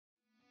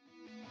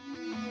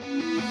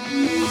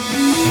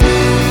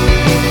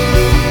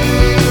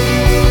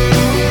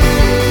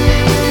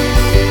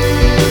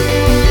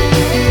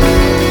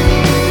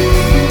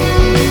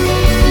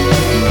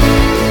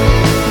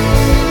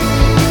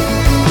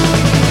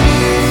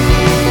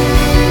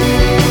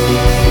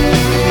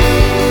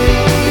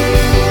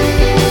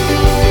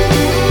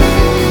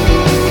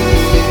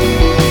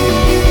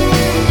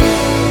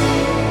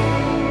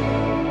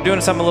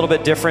doing something a little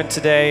bit different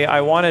today.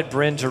 I wanted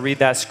Bryn to read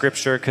that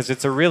scripture because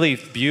it's a really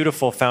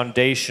beautiful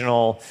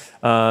foundational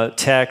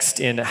text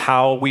in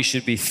how we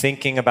should be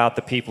thinking about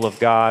the people of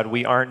God.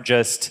 We aren't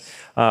just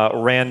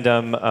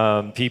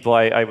random people.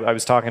 I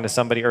was talking to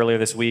somebody earlier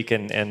this week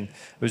and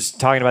was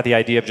talking about the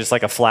idea of just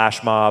like a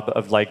flash mob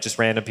of like just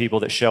random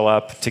people that show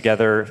up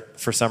together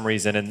for some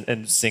reason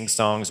and sing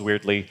songs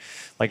weirdly,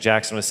 like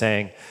Jackson was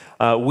saying.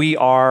 We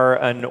are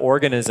an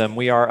organism.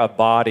 We are a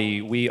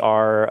body. We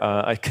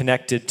are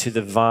connected to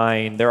the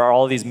vine. There are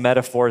all these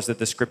metaphors that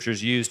the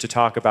scriptures use to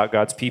talk about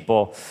God's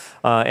people.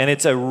 And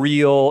it's a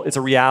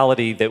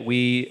reality that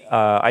we,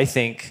 I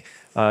think,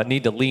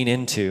 need to lean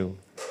into.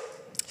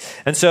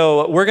 And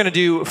so we're going to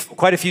do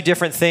quite a few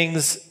different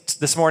things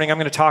this morning. I'm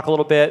going to talk a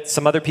little bit.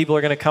 Some other people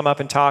are going to come up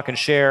and talk and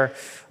share.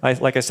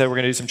 Like I said, we're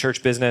going to do some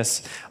church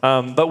business.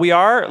 But we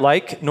are,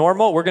 like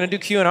normal, we're going to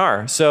do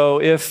Q&R. So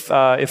if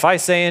I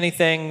say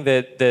anything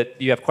that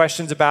you have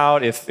questions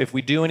about, if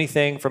we do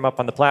anything from up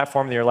on the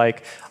platform that you're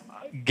like,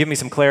 give me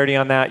some clarity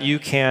on that, you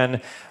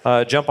can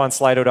jump on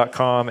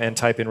Slido.com and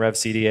type in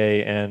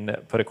RevCDA and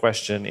put a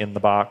question in the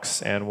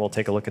box, and we'll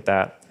take a look at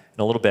that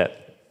in a little bit.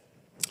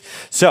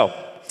 So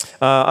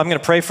I'm going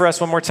to pray for us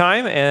one more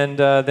time, and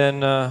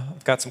then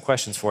I've got some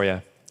questions for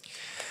you.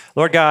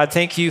 Lord God,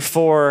 thank you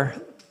for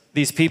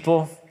these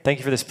people. Thank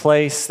you for this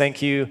place.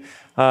 Thank you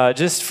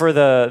just for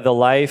the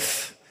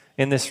life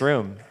in this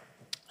room.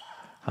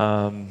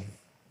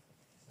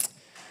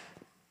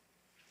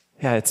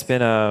 It's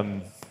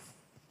been,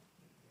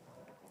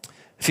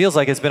 feels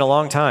like it's been a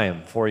long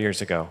time, 4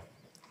 years ago.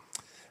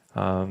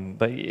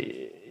 But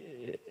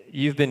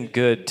you've been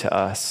good to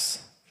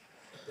us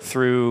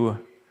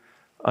through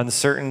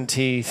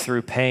uncertainty,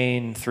 through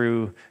pain,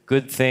 through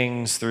good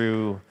things,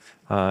 through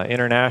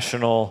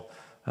international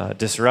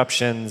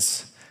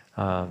disruptions.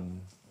 God,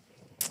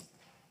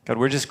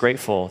 we're just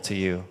grateful to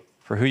you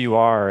for who you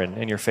are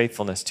and your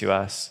faithfulness to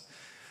us.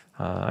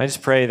 I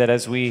just pray that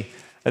as we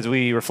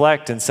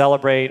reflect and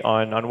celebrate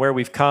on where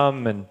we've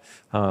come and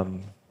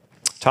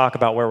talk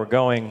about where we're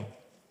going,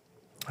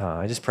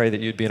 I just pray that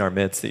you'd be in our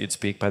midst, that you'd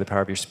speak by the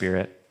power of your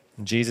Spirit.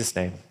 In Jesus'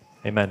 name,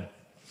 amen.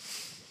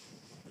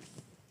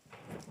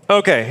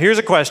 Okay, here's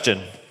a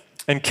question.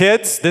 And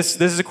kids, this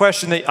is a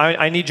question that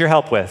I need your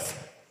help with.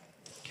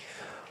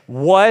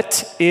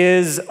 What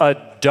is a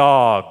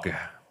dog?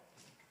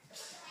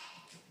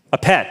 A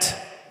pet.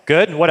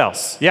 Good. What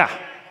else? Yeah.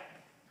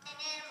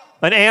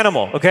 An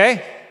animal.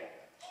 Okay.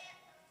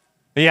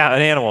 Yeah,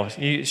 an animal.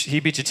 He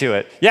beat you to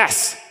it.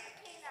 Yes.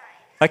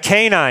 A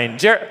canine.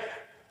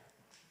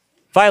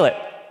 Violet.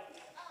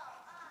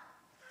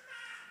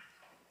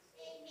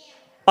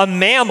 A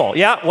mammal.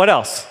 Yeah. What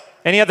else?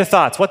 Any other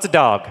thoughts? What's a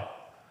dog?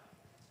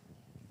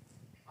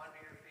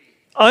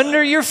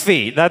 Under your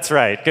feet. That's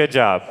right. Good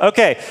job.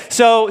 Okay,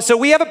 so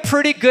we have a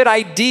pretty good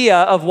idea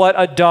of what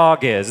a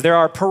dog is. There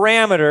are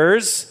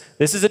parameters.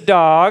 This is a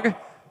dog.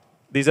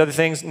 These other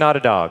things, not a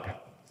dog.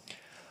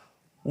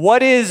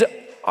 What is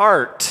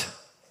art?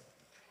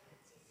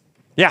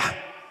 Yeah.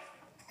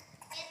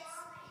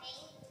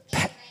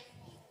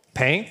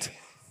 Paint.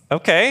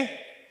 Okay.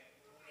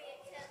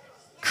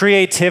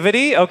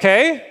 Creativity.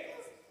 Okay.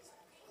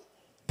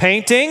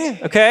 Painting.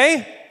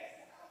 Okay.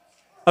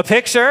 A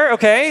picture.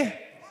 Okay.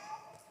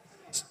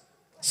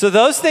 So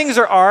those things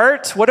are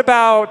art. What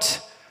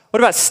about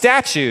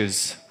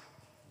statues?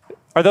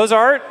 Are those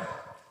art?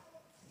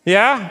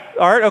 Yeah,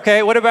 art.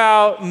 Okay. What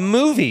about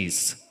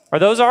movies? Are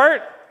those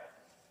art?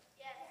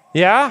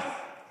 Yeah.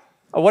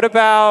 What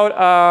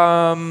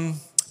about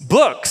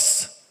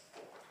books?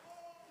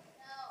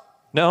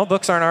 No,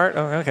 books aren't art.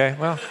 Oh, okay.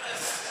 Well,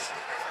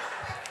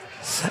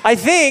 I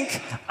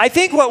think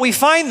what we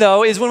find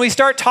though is when we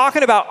start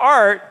talking about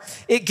art,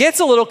 it gets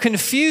a little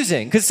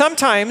confusing because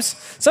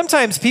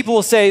sometimes people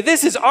will say,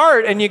 this is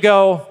art, and you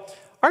go,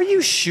 are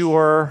you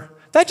sure?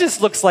 That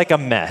just looks like a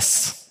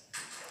mess.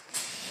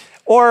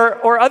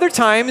 Or other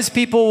times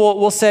people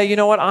will say, you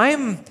know what,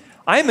 I'm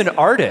an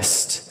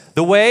artist.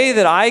 The way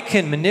that I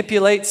can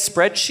manipulate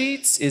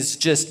spreadsheets is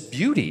just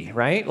beauty,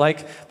 right?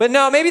 But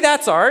no, maybe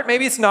that's art.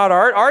 Maybe it's not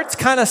art. Art's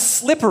kind of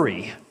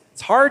slippery.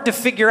 It's hard to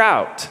figure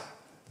out.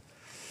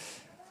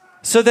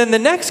 So then the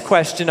next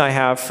question I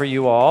have for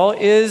you all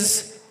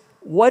is,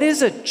 what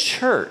is a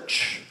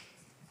church?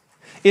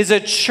 Is a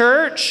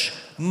church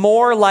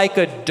more like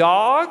a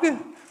dog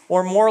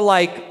or more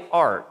like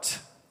art?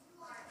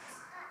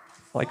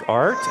 Like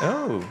art?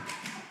 Oh,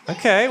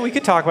 okay. We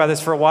could talk about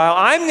this for a while.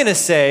 I'm going to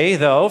say,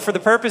 though, for the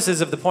purposes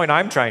of the point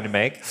I'm trying to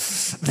make,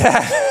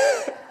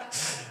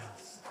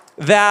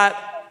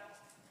 that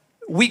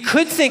we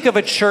could think of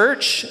a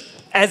church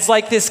as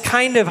like this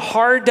kind of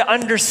hard to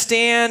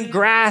understand,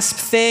 grasp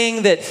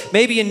thing that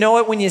maybe you know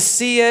it when you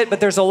see it,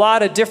 but there's a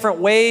lot of different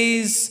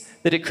ways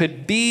that it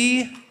could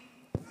be.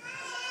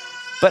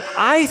 But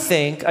I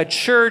think a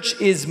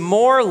church is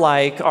more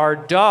like our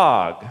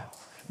dog,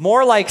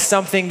 more like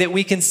something that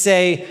we can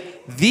say,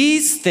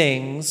 these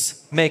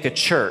things make a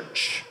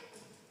church,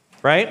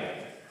 right?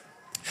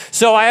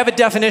 So I have a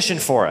definition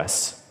for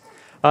us.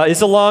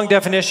 It's a long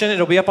definition.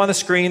 It'll be up on the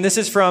screen. This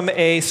is from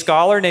a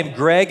scholar named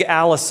Greg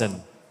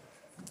Allison.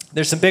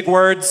 There's some big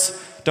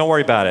words. Don't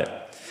worry about it.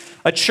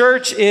 A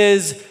church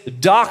is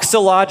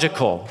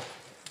doxological,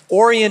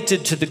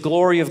 oriented to the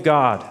glory of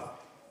God.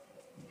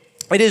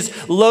 It is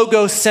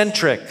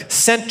logocentric,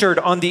 centered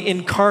on the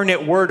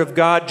incarnate Word of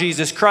God,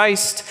 Jesus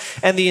Christ,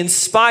 and the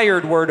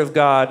inspired Word of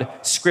God,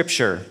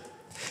 Scripture.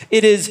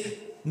 It is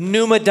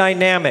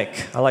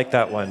pneumodynamic, I like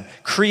that one,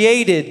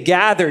 created,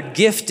 gathered,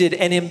 gifted,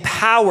 and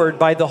empowered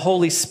by the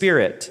Holy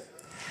Spirit.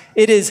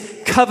 It is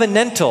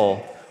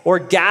covenantal, or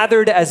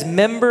gathered as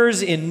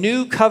members in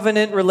new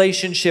covenant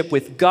relationship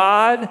with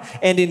God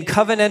and in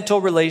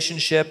covenantal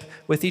relationship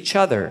with each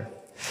other.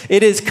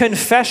 It is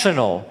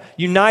confessional,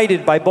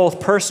 united by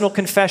both personal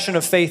confession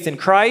of faith in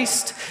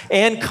Christ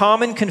and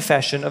common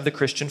confession of the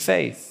Christian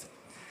faith.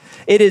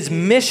 It is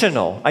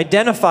missional,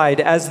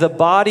 identified as the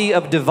body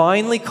of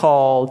divinely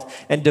called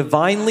and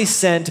divinely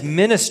sent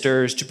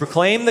ministers to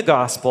proclaim the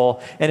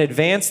gospel and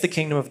advance the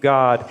kingdom of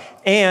God.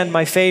 And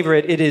my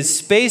favorite, it is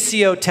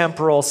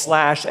spatio-temporal /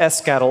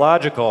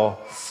 eschatological,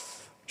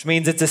 which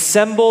means it's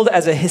assembled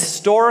as a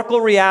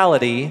historical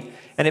reality,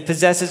 and it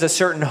possesses a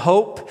certain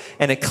hope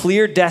and a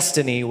clear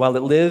destiny while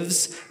it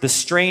lives the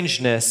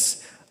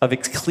strangeness of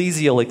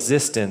ecclesial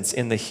existence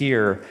in the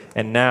here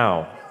and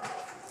now.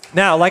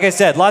 Now, like I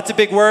said, lots of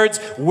big words.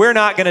 We're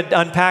not going to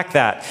unpack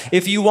that.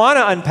 If you want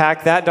to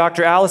unpack that,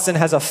 Dr. Allison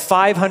has a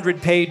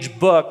 500-page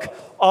book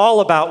all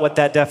about what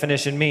that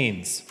definition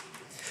means.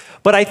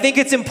 But I think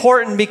it's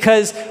important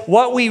because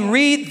what we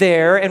read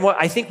there and what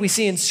I think we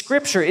see in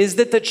Scripture is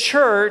that the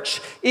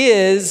church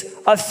is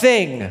a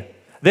thing.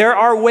 There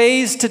are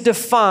ways to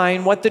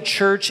define what the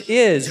church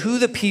is, who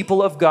the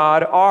people of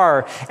God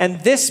are. And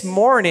this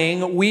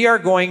morning, we are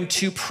going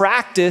to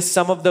practice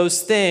some of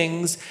those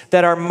things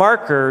that are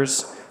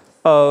markers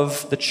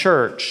of the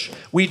church.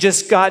 We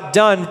just got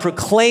done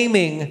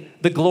proclaiming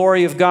the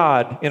glory of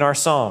God in our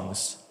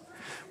songs.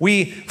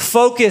 We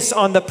focus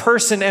on the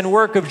person and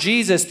work of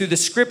Jesus through the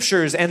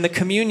scriptures and the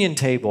communion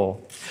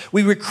table.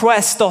 We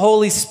request the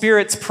Holy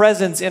Spirit's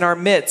presence in our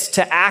midst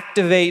to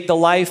activate the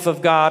life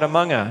of God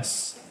among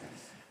us.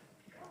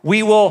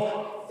 We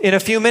will, in a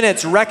few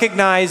minutes,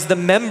 recognize the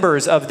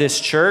members of this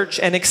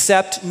church and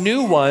accept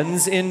new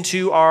ones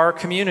into our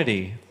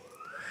community.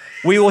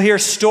 We will hear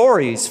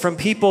stories from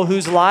people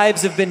whose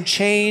lives have been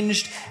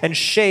changed and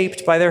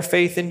shaped by their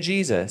faith in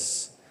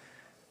Jesus.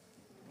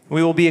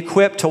 We will be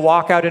equipped to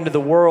walk out into the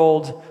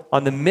world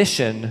on the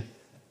mission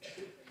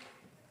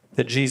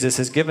that Jesus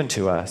has given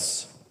to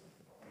us.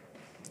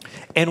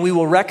 And we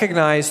will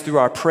recognize through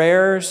our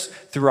prayers,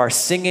 through our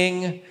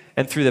singing,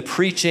 and through the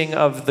preaching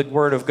of the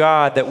Word of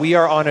God that we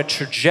are on a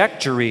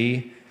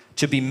trajectory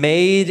to be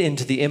made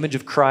into the image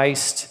of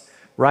Christ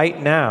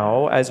right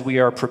now as we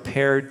are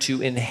prepared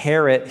to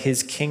inherit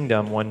His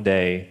kingdom one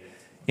day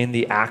in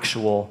the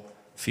actual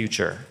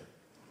future.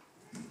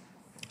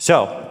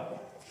 So,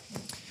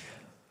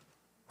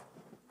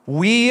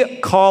 we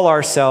call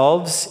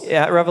ourselves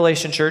at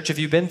Revelation Church, if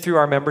you've been through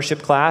our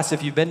membership class,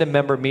 if you've been to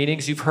member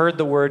meetings, you've heard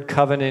the word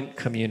covenant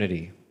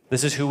community.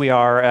 This is who we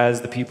are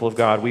as the people of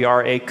God. We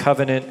are a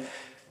covenant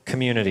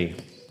community.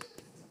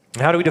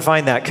 How do we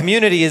define that?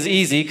 Community is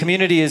easy.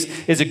 Community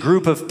is a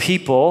group of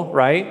people,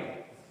 right?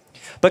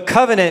 But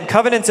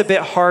covenant's a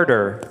bit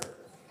harder.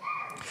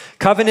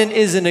 Covenant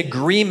is an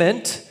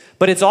agreement,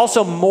 but it's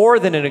also more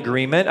than an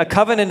agreement. A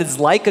covenant is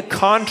like a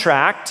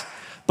contract,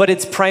 but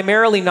it's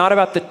primarily not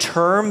about the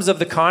terms of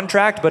the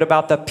contract, but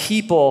about the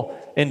people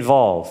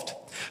involved.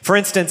 For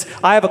instance,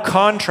 I have a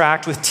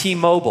contract with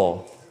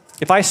T-Mobile.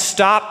 If I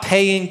stop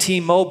paying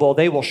T-Mobile,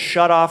 they will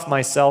shut off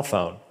my cell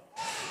phone.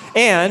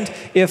 And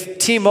if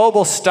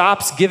T-Mobile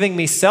stops giving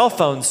me cell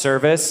phone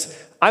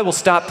service, I will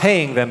stop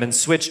paying them and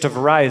switch to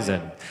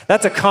Verizon.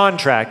 That's a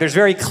contract. There's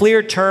very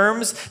clear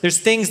terms. There's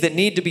things that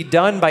need to be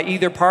done by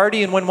either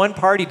party, and when one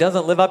party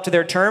doesn't live up to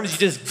their terms, you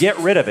just get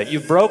rid of it.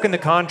 You've broken the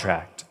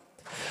contract.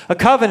 A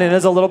covenant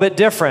is a little bit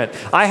different.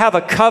 I have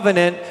a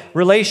covenant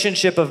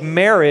relationship of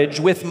marriage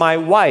with my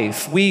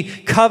wife. We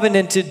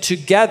covenanted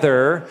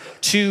together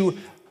to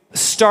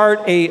start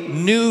a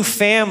new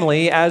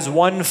family as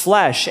one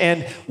flesh.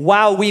 And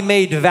while we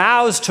made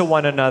vows to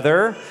one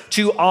another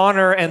to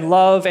honor and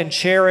love and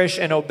cherish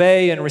and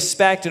obey and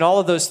respect and all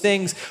of those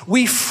things,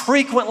 we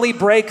frequently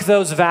break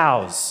those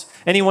vows.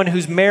 Anyone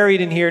who's married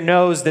in here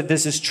knows that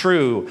this is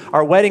true.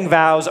 Our wedding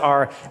vows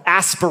are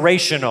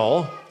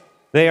aspirational.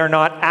 They are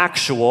not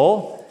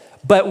actual.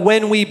 But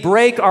when we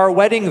break our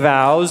wedding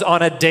vows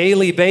on a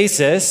daily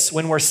basis,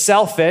 when we're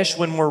selfish,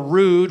 when we're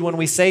rude, when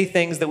we say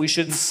things that we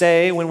shouldn't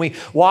say, when we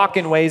walk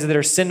in ways that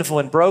are sinful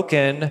and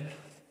broken,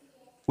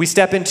 we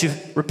step into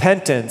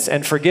repentance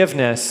and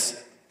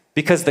forgiveness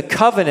because the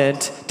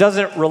covenant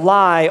doesn't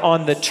rely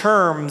on the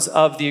terms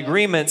of the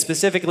agreement.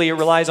 Specifically, it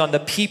relies on the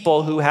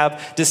people who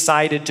have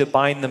decided to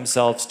bind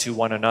themselves to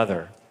one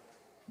another.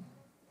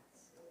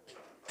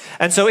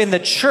 And so in the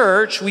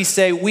church, we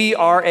say we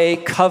are a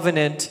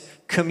covenant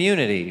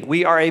community.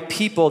 We are a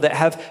people that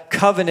have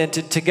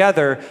covenanted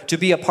together to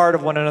be a part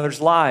of one another's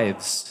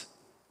lives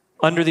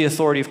under the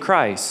authority of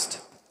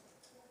Christ.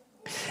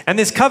 And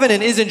this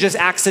covenant isn't just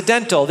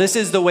accidental. This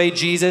is the way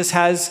Jesus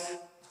has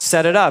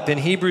set it up. In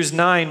Hebrews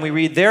 9, we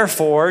read,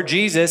 therefore,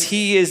 Jesus,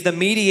 he is the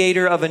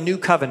mediator of a new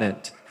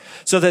covenant,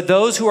 so that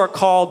those who are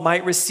called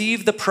might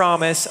receive the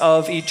promise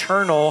of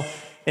eternal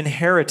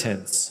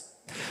inheritance.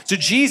 So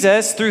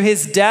Jesus, through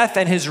his death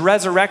and his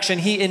resurrection,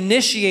 he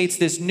initiates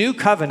this new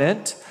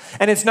covenant.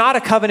 And it's not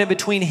a covenant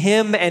between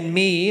him and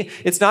me.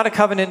 It's not a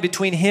covenant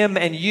between him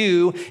and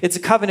you. It's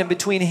a covenant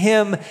between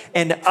him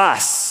and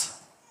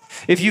us.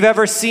 If you've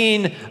ever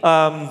seen,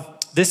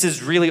 this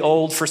is really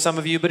old for some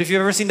of you, but if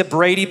you've ever seen the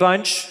Brady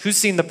Bunch, who's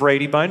seen the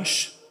Brady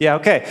Bunch? Yeah,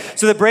 okay.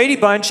 So the Brady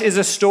Bunch is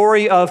a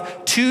story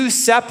of two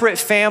separate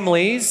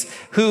families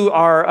who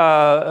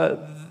are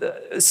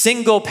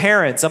single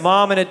parents, a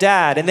mom and a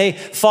dad, and they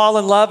fall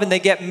in love and they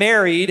get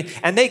married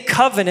and they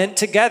covenant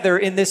together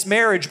in this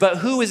marriage. But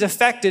who is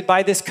affected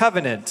by this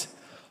covenant?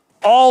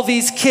 All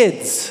these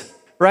kids,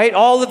 right?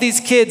 All of these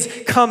kids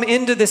come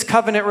into this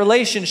covenant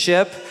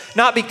relationship,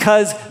 not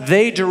because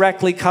they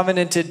directly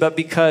covenanted, but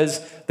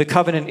because the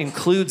covenant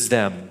includes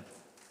them.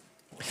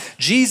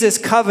 Jesus'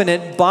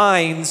 covenant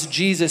binds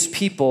Jesus'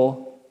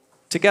 people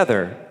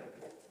together.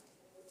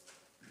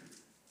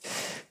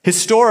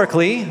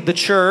 Historically, the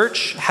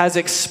church has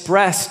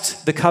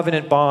expressed the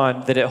covenant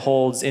bond that it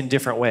holds in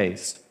different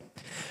ways.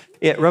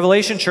 At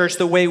Revelation Church,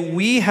 the way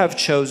we have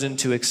chosen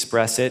to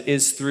express it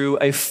is through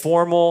a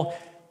formal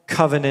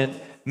covenant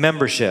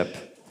membership.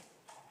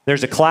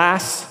 There's a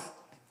class,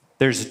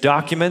 there's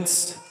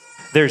documents,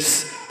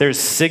 there's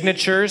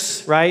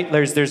signatures, right?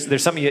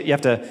 There's something you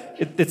have to.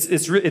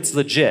 It's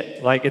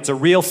legit, like it's a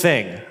real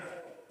thing.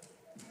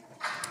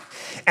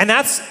 And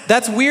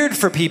that's weird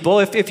for people.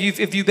 If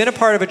you've been a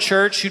part of a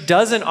church who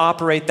doesn't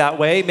operate that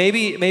way,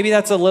 maybe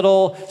that's a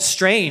little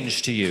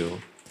strange to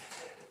you.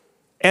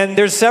 And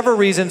there's several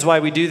reasons why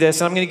we do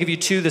this, and I'm going to give you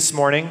two this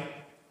morning.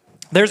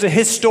 There's a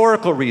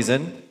historical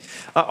reason.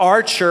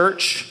 Our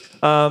church,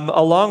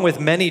 along with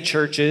many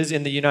churches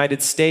in the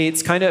United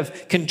States, kind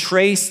of can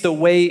trace the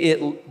way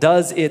it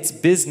does its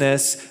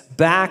business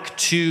back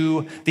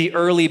to the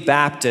early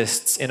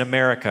Baptists in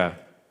America.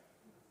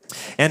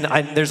 And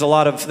there's a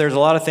lot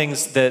of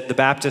things that the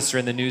Baptists are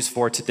in the news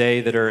for today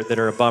that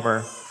are a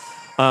bummer.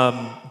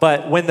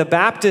 But when the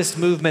Baptist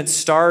movement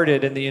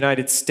started in the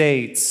United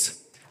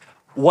States,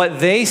 what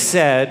they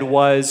said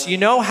was, you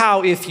know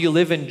how if you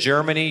live in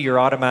Germany, you're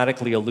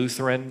automatically a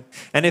Lutheran?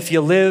 And if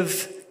you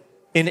live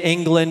in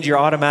England, you're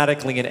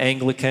automatically an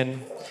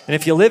Anglican? And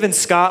if you live in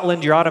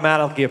Scotland, you're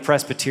automatically a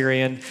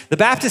Presbyterian. The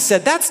Baptists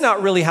said that's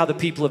not really how the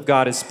people of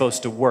God is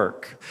supposed to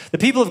work. The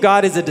people of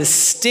God is a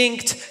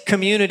distinct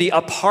community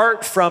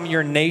apart from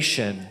your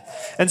nation.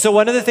 And so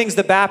one of the things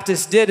the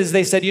Baptists did is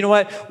they said, you know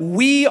what?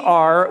 We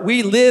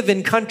live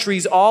in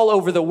countries all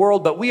over the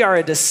world, but we are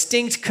a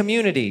distinct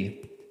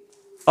community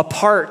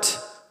apart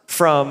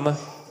from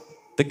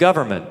the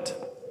government.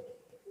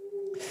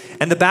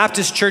 And the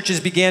Baptist churches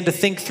began to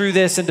think through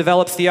this and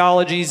develop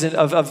theologies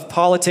of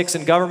politics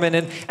and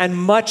government. And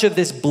much of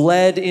this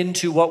bled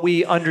into what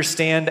we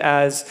understand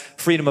as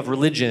freedom of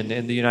religion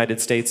in the United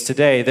States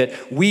today,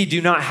 that we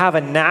do not have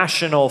a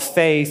national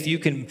faith. You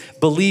can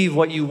believe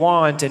what you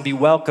want and be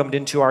welcomed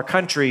into our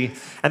country.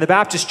 And the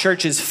Baptist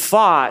churches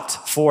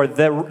fought for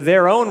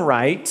their own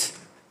right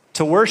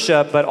to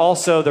worship, but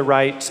also the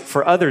right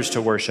for others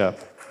to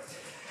worship.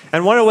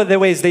 And one of the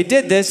ways they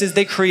did this is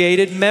they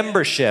created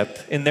membership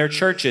in their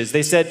churches.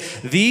 They said,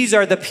 these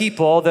are the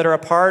people that are a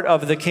part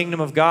of the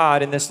kingdom of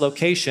God in this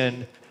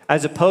location,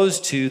 as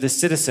opposed to the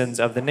citizens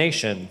of the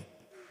nation.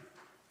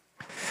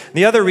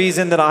 The other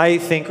reason that I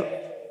think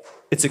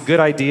it's a good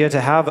idea to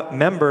have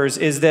members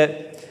is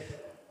that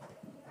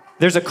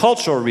there's a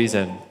cultural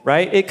reason,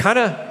 right? It kind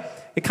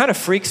of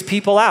freaks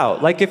people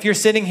out. Like if you're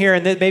sitting here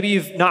and maybe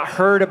you've not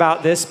heard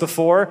about this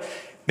before,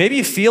 maybe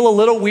you feel a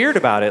little weird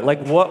about it.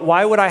 Like,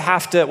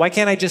 why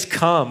can't I just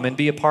come and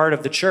be a part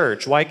of the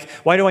church? Why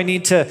do I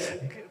need to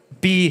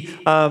be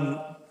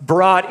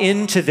brought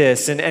into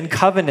this and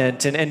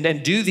covenant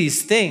and do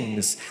these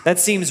things? That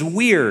seems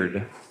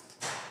weird.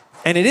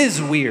 And it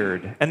is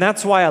weird. And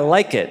that's why I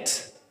like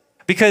it.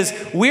 Because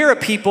we're a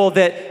people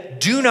that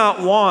do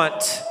not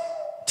want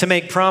to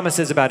make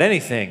promises about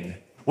anything.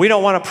 We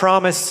don't want to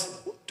promise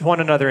to one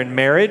another in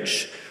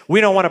marriage.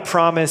 We don't want to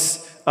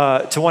promise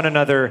to one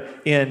another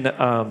in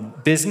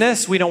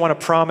business. We don't want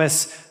to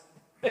promise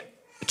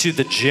to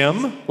the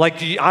gym.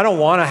 Like, I don't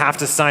want to have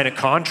to sign a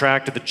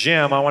contract to the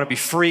gym. I want to be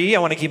free. I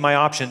want to keep my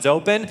options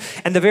open.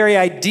 And the very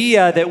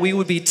idea that we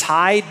would be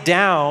tied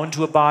down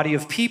to a body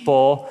of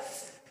people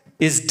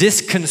is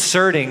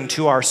disconcerting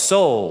to our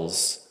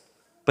souls.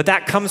 But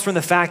that comes from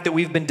the fact that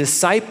we've been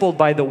discipled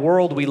by the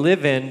world we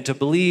live in to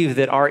believe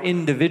that our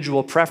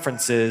individual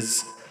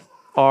preferences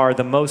are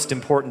the most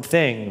important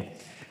thing.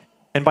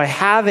 And by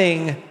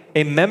having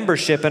a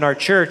membership in our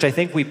church, I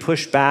think we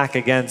push back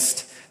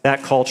against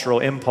that cultural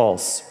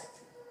impulse.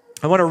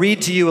 I want to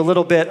read to you a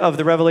little bit of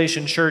the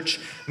Revelation Church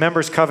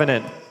Members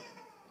Covenant.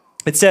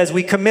 It says,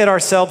 we commit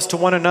ourselves to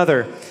one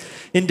another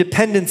In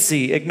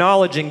dependency,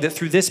 acknowledging that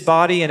through this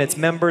body and its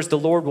members, the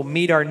Lord will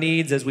meet our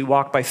needs as we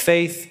walk by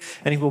faith,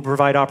 and he will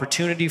provide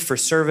opportunity for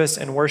service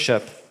and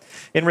worship.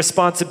 In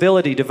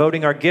responsibility,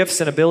 devoting our gifts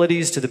and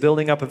abilities to the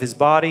building up of his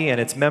body and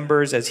its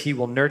members as he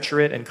will nurture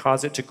it and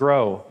cause it to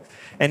grow.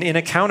 And in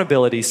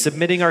accountability,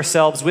 submitting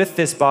ourselves with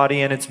this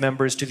body and its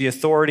members to the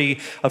authority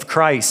of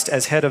Christ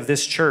as head of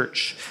this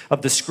church,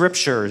 of the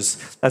scriptures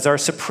as our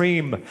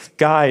supreme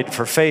guide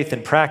for faith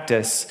and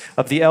practice,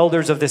 of the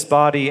elders of this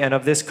body and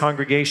of this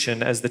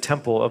congregation as the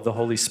temple of the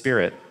Holy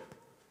Spirit.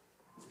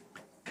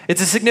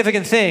 It's a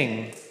significant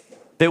thing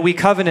that we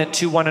covenant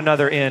to one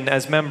another in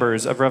as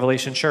members of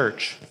Revelation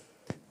Church.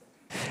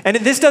 And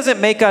this doesn't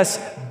make us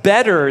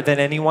better than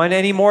anyone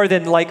any more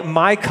than like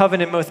my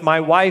covenant with my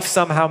wife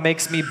somehow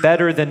makes me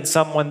better than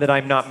someone that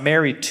I'm not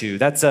married to.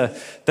 That's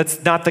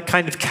not the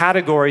kind of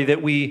category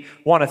that we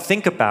want to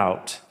think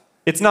about.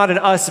 It's not an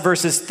us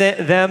versus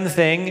them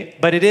thing,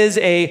 but it is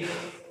a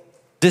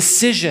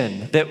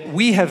decision that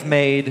we have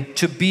made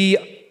to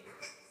be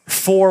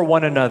for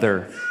one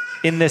another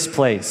in this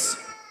place.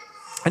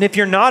 And if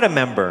you're not a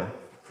member,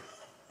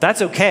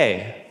 that's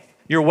okay.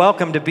 You're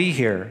welcome to be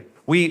here.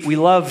 We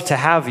love to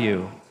have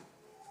you.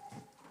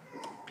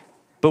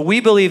 But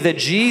we believe that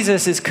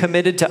Jesus is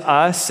committed to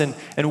us,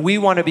 and we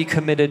want to be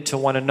committed to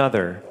one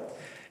another.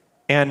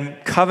 And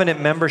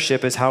covenant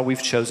membership is how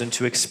we've chosen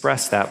to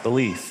express that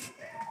belief.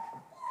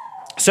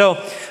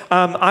 So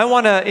I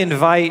want to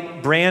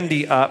invite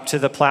Brandy up to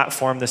the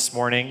platform this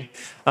morning.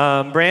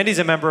 Brandy's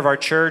a member of our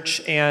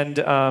church,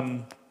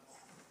 and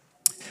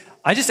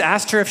I just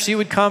asked her if she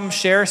would come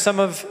share some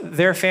of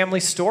their family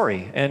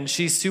story. And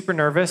she's super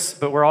nervous,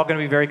 but we're all going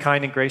to be very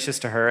kind and gracious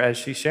to her as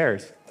she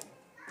shares.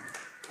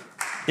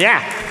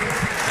 Yeah.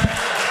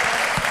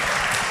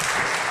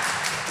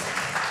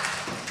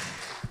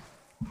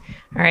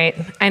 All right.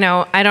 I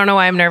know. I don't know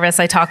why I'm nervous.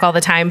 I talk all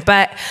the time,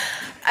 but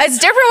it's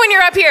different when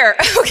you're up here.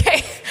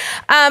 Okay.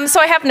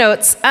 So I have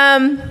notes.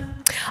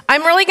 I'm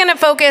really going to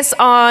focus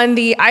on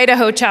the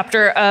Idaho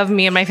chapter of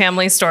me and my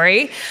family's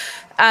story.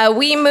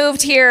 We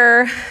moved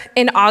here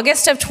in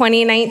August of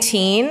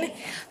 2019.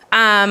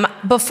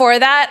 Before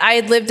that, I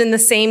had lived in the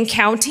same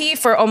county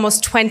for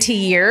almost 20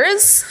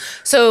 years.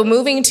 So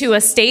moving to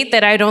a state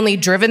that I'd only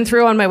driven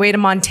through on my way to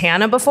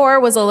Montana before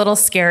was a little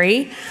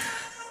scary.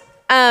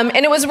 And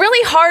it was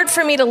really hard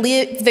for me to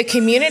leave the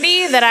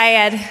community that I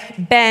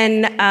had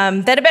been,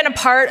 a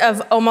part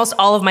of almost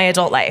all of my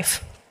adult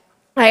life.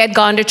 I had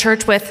gone to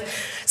church with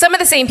some of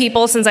the same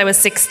people since I was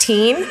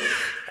 16.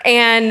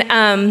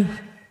 And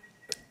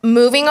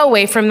moving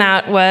away from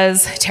that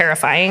was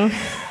terrifying.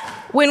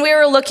 When we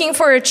were looking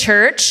for a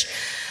church,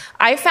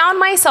 I found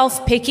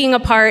myself picking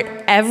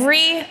apart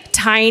every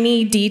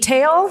tiny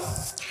detail,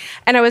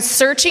 and I was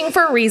searching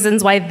for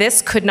reasons why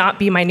this could not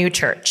be my new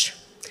church.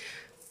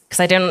 Because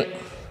I didn't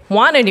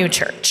want a new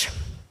church.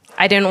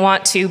 I didn't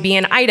want to be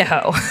in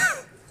Idaho.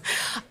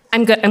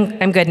 I'm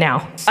good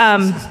now.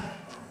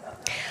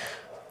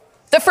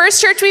 The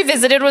first church we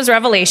visited was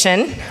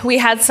Revelation. We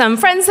had some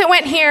friends that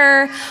went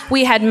here.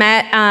 We had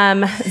met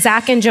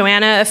Zach and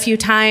Joanna a few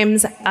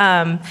times,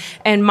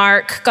 and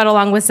Mark got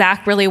along with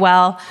Zach really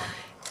well.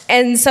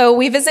 And so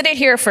we visited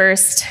here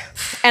first,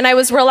 and I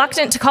was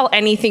reluctant to call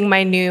anything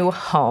my new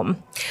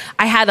home.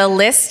 I had a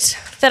list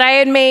that I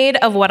had made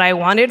of what I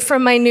wanted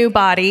from my new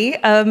body.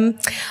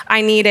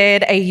 I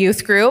needed a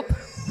youth group.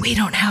 We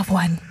don't have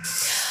one.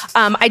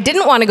 I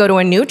didn't want to go to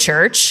a new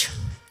church.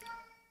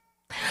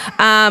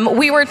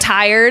 We were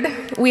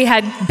tired. We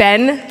had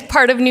been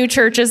part of new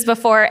churches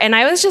before, and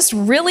I was just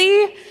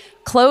really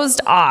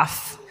closed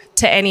off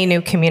to any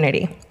new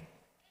community.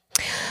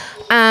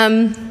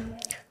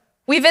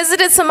 We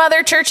visited some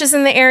other churches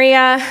in the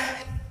area.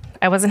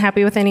 I wasn't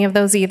happy with any of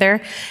those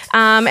either.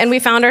 And we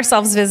found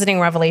ourselves visiting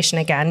Revelation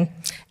again,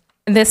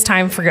 this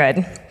time for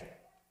good.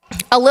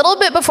 A little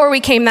bit before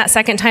we came that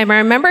second time, I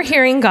remember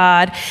hearing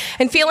God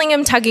and feeling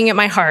him tugging at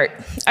my heart.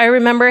 I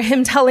remember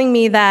him telling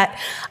me that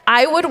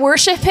I would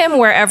worship him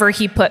wherever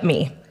he put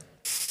me.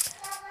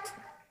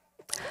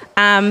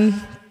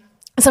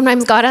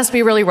 Sometimes God has to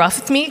be really rough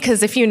with me,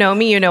 because if you know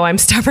me, you know I'm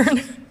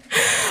stubborn.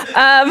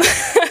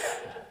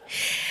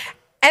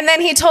 And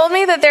then he told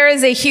me that there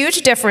is a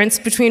huge difference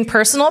between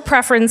personal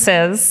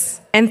preferences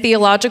and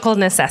theological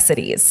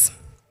necessities.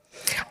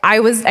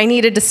 I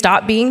needed to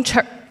stop being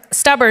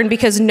stubborn,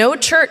 because no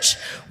church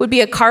would be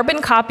a carbon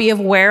copy of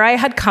where I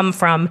had come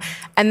from,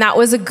 and that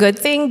was a good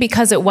thing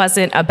because it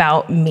wasn't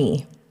about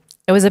me.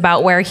 It was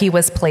about where he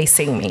was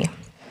placing me.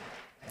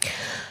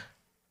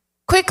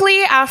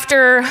 Quickly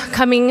after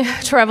coming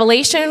to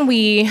Revelation,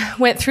 we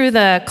went through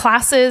the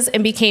classes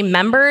and became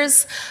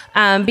members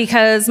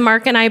because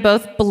Mark and I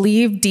both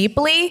believe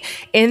deeply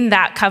in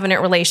that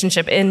covenant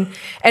relationship. And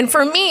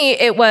for me,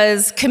 it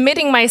was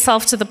committing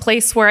myself to the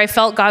place where I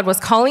felt God was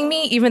calling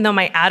me, even though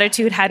my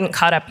attitude hadn't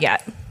caught up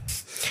yet,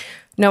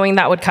 knowing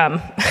that would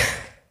come.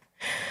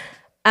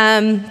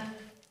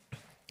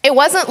 It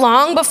wasn't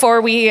long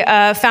before we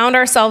found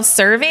ourselves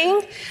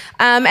serving.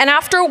 And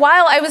after a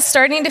while, I was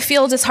starting to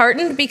feel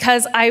disheartened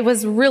because I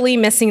was really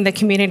missing the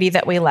community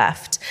that we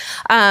left.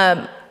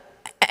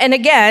 And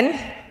again,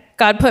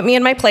 God put me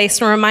in my place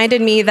and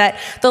reminded me that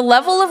the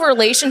level of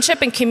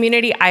relationship and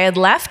community I had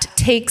left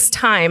takes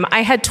time.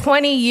 I had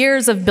 20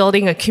 years of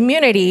building a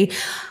community.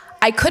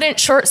 I couldn't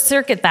short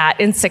circuit that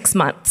in 6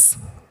 months.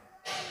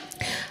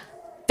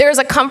 There's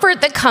a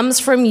comfort that comes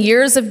from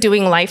years of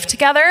doing life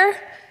together,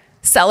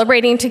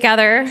 celebrating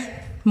together,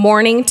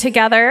 mourning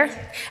together,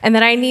 and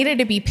that I needed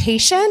to be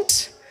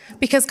patient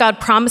because God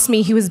promised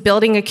me he was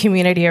building a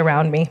community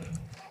around me.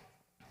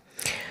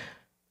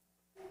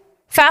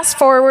 Fast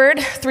forward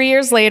 3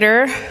 years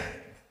later,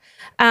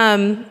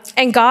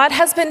 and God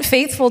has been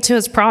faithful to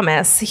his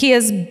promise. He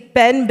has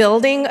been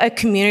building a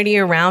community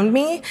around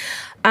me,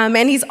 and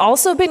he's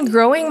also been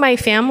growing my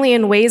family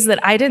in ways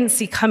that I didn't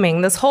see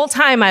coming. This whole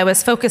time I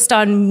was focused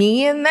on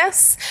me in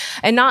this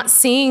and not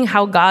seeing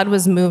how God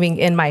was moving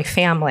in my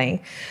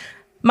family.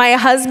 My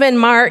husband,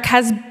 Mark,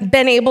 has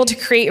been able to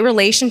create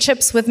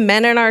relationships with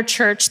men in our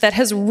church that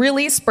has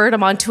really spurred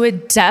him onto a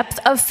depth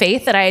of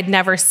faith that I had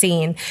never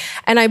seen.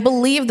 And I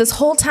believe this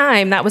whole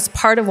time that was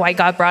part of why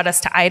God brought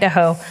us to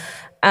Idaho.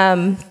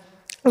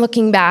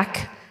 Looking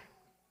back,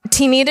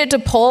 he needed to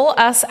pull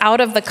us out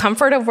of the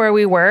comfort of where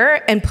we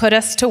were and put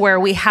us to where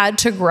we had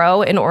to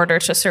grow in order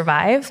to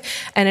survive.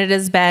 And it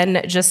has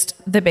been just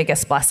the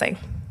biggest blessing.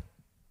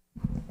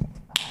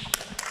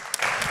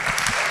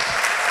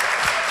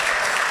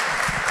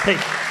 Hey,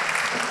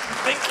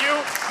 thank you.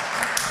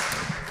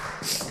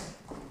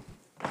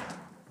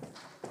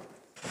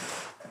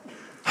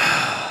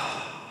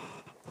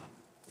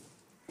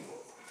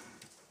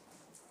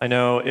 I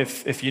know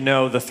if you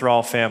know the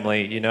Thrall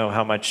family, you know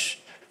how much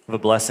of a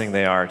blessing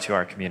they are to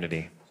our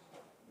community.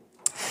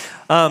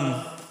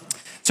 So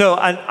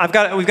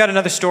we've got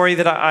another story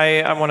that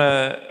I want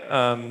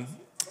to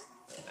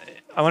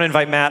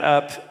invite Matt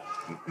up.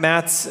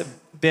 Matt's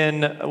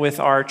been with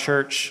our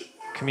church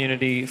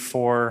community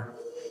for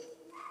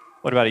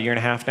about 1.5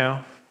 years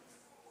now?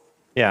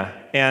 Yeah,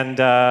 and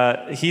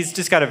he's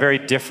just got a very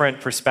different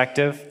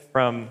perspective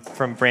from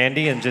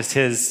Brandy and just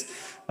his.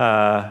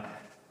 Well,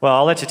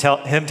 I'll let you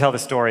tell the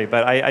story,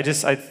 but I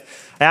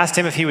asked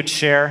him if he would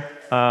share,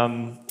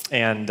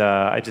 and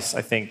I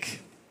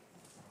think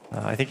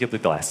you'll be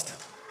blessed.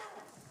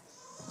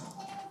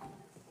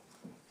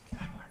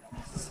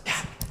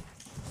 Yeah.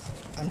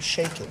 I'm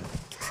shaking.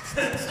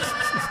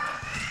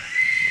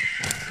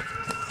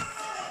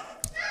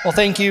 Well,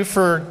 thank you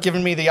for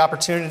giving me the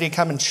opportunity to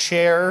come and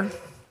share.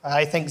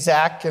 I thank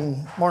Zach,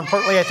 and more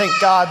importantly, I thank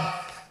God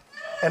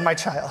and my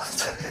child.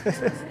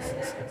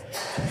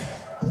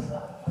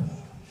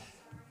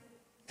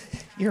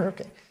 You're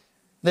okay.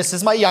 This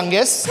is my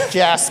youngest,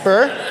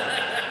 Jasper.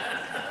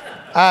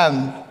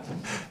 I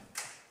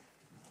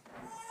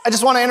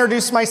just want to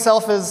introduce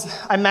myself as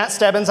I'm Matt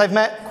Stebbins. I've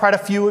met quite a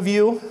few of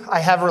you. I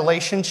have a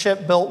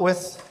relationship built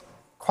with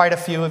quite a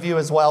few of you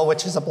as well,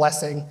 which is a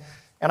blessing.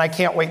 And I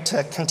can't wait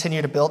to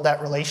continue to build that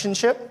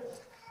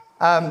relationship.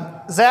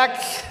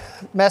 Zach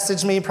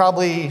messaged me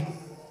probably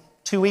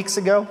 2 weeks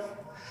ago,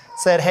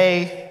 said,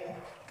 hey,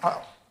 are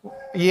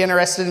you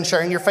interested in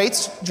sharing your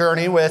faith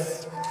journey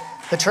with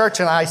the church?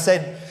 And I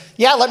said,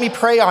 yeah, let me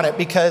pray on it,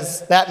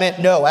 because that meant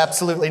no,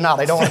 absolutely not.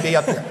 I don't want to be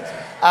up here.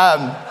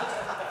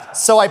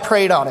 So I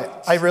prayed on it.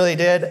 I really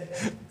did.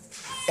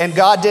 And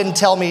God didn't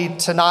tell me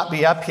to not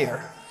be up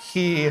here.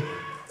 He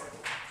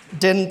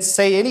didn't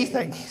say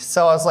anything.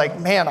 So I was like,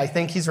 man, I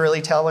think he's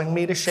really telling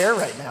me to share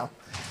right now.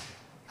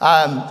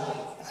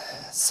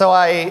 So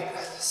I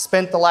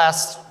spent the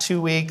last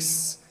 2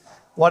 weeks,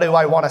 what do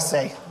I want to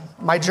say?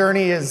 My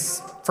journey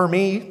for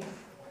me,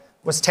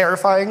 was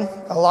terrifying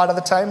a lot of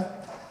the time.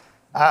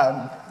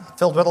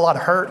 Filled with a lot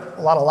of hurt,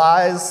 a lot of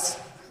lies,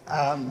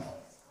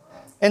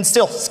 and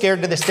still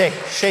scared to this day,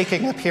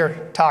 shaking up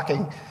here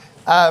talking.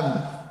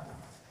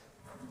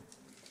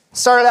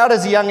 Started out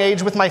as a young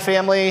age with my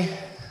family,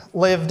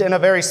 lived in a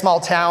very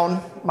small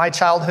town. My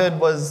childhood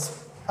was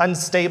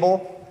unstable.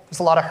 There was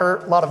a lot of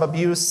hurt, a lot of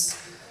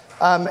abuse,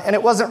 and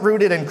it wasn't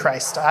rooted in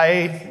Christ.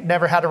 I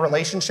never had a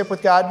relationship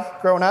with God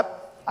growing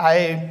up.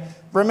 I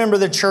remember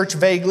the church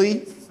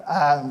vaguely,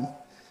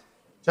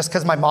 just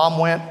because my mom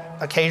went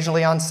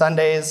occasionally on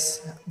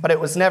Sundays, but it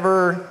was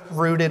never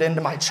rooted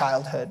into my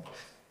childhood.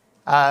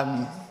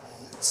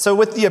 So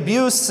with the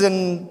abuse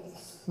and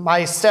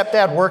my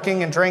stepdad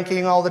working and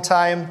drinking all the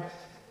time,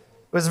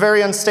 it was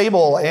very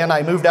unstable, and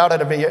I moved out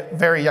at a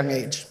very young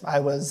age. I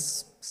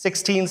was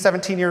 16,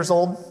 17 years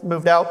old,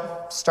 moved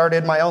out,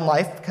 started my own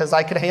life because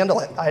I could handle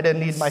it. I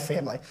didn't need my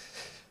family.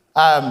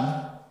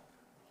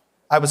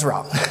 I was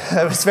wrong.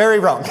 I was very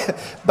wrong.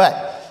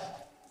 But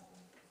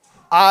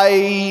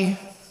I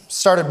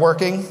started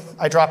working.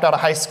 I dropped out of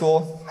high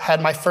school,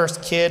 had my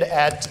first kid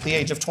at the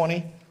age of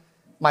 20,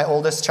 my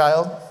oldest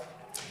child.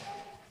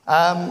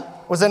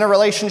 Was in a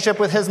relationship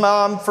with his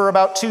mom for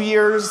about 2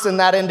 years, and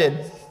that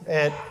ended.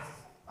 It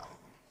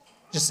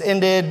just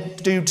ended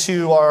due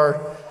to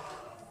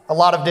a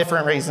lot of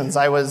different reasons.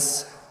 I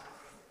was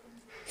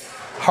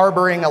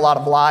harboring a lot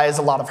of lies,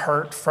 a lot of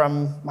hurt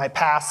from my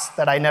past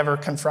that I never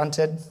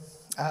confronted.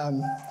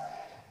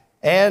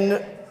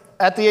 And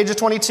at the age of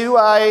 22,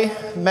 I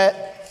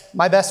met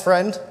my best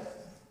friend,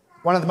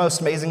 one of the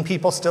most amazing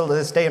people still to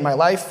this day in my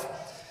life.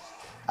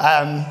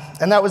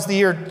 And that was the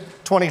year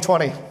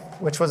 2020,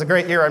 which was a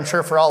great year, I'm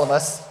sure, for all of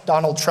us.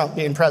 Donald Trump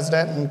being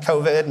president and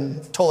COVID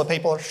and toilet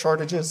paper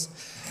shortages.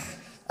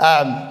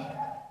 But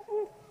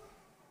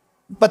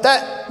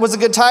that was a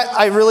good time.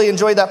 I really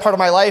enjoyed that part of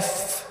my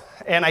life.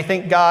 And I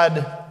think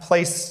God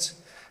placed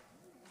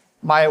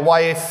my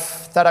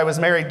wife that I was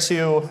married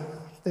to,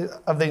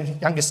 of the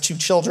youngest 2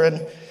 children,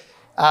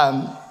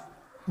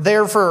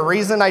 there for a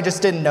reason. I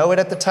just didn't know it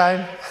at the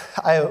time.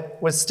 I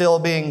was still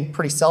being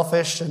pretty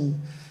selfish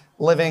and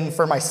living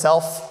for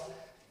myself.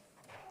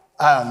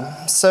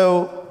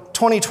 So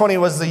 2020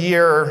 was the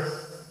year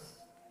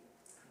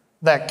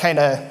that kind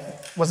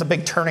of was a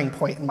big turning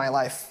point in my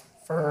life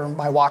for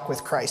my walk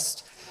with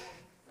Christ.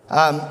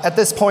 At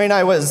this point, I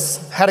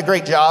had a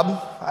great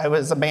job. I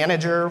was a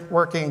manager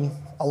working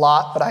a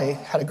lot, but I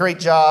had a great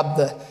job,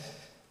 the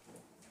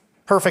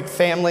perfect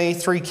family,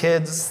 3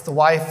 kids, the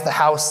wife, the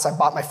house. I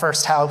bought my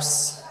first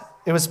house.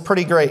 It was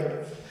pretty great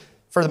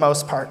for the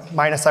most part,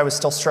 minus I was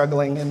still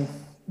struggling and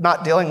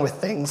not dealing with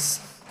things.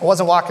 I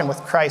wasn't walking with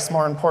Christ,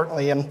 more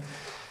importantly, and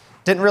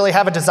didn't really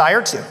have a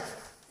desire to.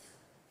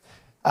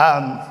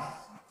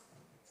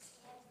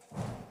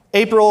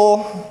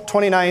 April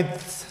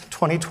 29th,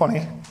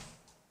 2020.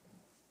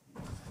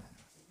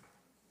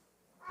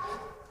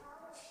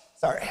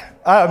 Sorry.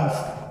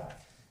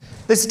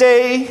 This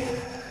day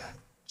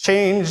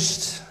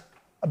changed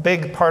a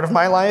big part of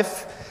my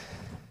life.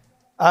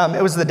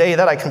 It was the day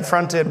that I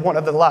confronted one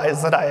of the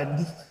lies that I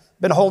had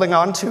been holding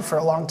on to for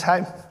a long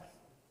time.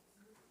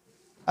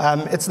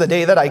 It's the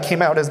day that I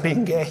came out as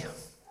being gay.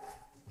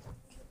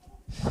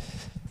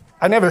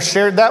 I never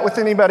shared that with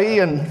anybody,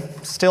 and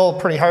still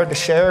pretty hard to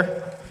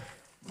share,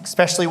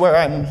 especially where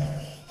I'm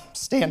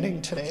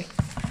standing today.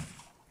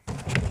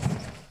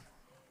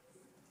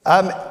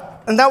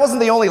 And that wasn't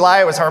the only lie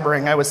I was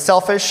harboring. I was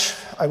selfish.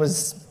 I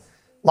was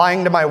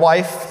lying to my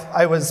wife.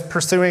 I was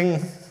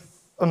pursuing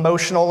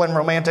emotional and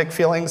romantic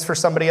feelings for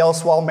somebody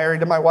else while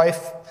married to my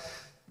wife.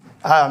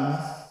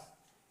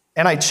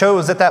 And I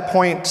chose at that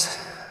point,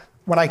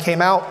 when I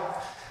came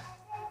out,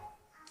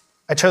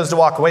 I chose to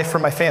walk away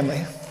from my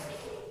family.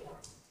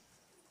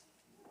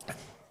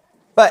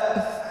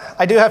 But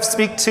I do have to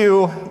speak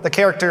to the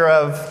character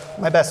of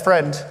my best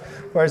friend,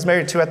 who I was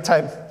married to at the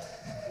time.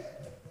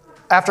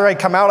 After I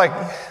come out,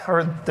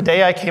 or the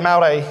day I came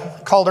out, I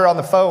called her on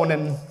the phone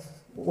and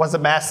was a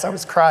mess. I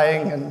was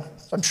crying, and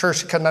I'm sure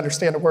she couldn't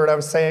understand a word I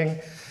was saying.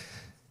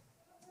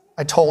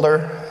 I told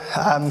her.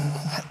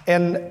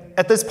 And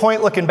at this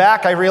point, looking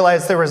back, I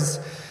realized there was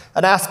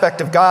an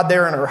aspect of God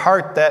there in her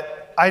heart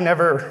that I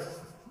never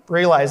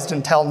realized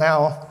until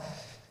now.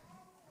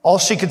 All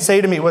she could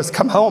say to me was,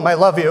 "Come home, I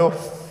love you,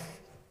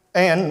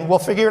 and we'll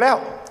figure it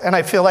out." And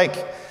I feel like,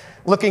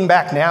 looking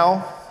back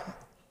now,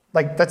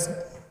 like that's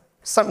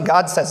something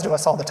God says to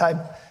us all the time.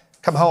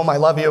 "Come home, I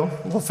love you,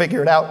 we'll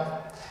figure it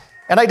out."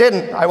 And I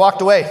didn't. I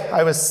walked away.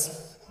 I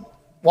was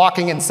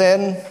walking in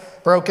sin,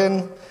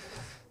 broken,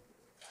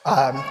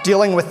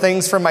 dealing with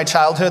things from my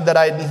childhood that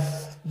I'd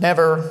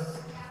never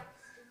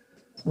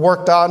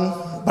worked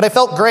on. But I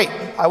felt great.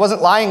 I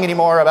wasn't lying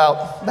anymore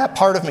about that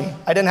part of me.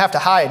 I didn't have to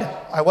hide.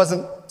 I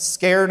wasn't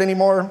scared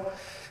anymore.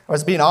 I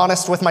was being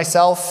honest with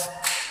myself.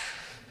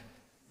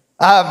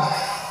 I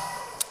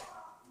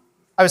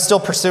was still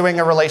pursuing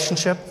a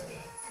relationship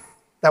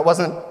that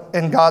wasn't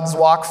in God's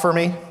walk for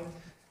me.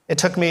 It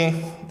took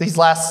me these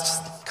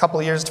last couple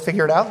of years to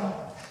figure it out.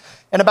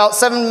 And about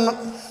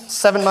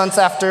seven months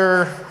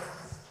after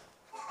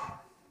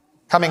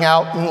coming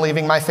out and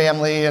leaving my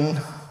family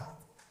and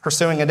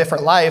pursuing a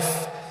different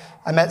life,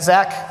 I met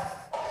Zach.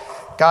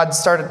 God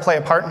started to play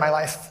a part in my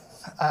life.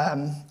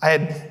 I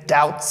had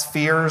doubts,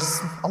 fears,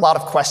 a lot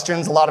of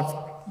questions, a lot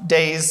of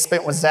days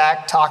spent with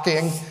Zach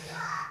talking.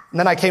 And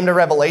then I came to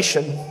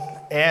Revelation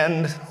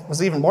and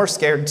was even more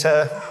scared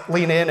to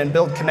lean in and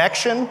build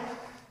connection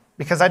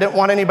because I didn't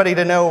want anybody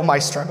to know my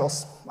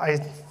struggles.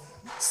 I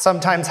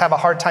sometimes have a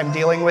hard time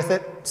dealing with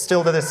it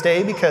still to this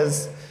day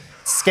because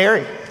it's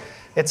scary.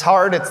 It's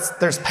hard,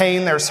 there's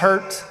pain, there's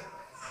hurt.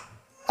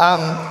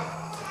 But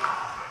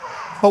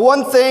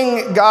one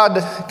thing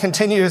God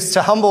continues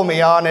to humble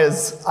me on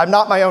is I'm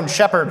not my own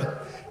shepherd,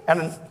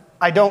 and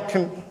I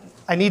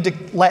need to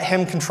let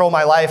him control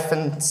my life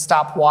and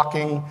stop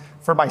walking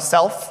for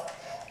myself,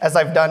 as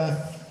I've done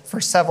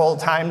for several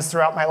times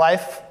throughout my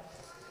life.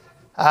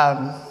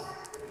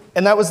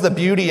 And that was the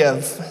beauty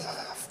of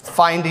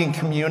finding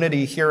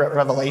community here at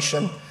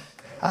Revelation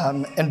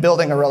and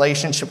building a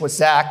relationship with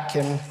Zach.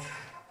 And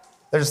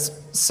there's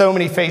so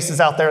many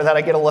faces out there that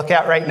I get to look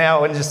at right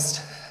now and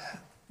just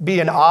be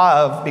in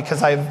awe of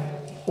because I've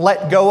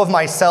let go of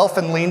myself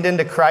and leaned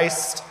into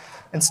Christ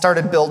and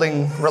started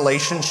building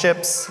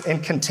relationships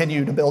and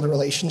continue to build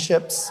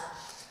relationships.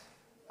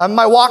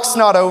 My walk's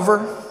not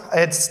over.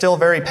 It's still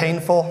very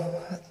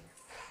painful.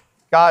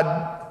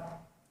 God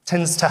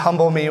tends to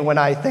humble me when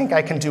I think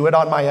I can do it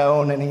on my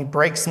own, and he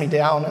breaks me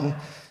down, and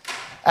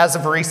as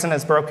of recent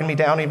has broken me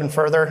down even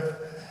further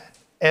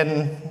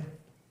and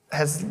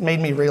has made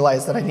me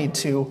realize that I need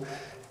to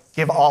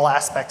give all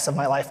aspects of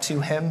my life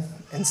to him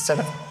instead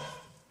of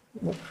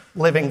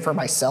living for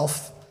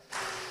myself.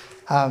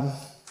 And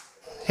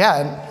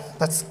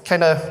that's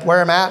kind of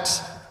where I'm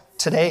at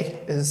today,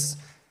 is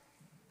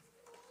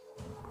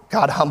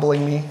God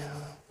humbling me,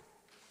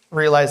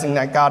 realizing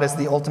that God is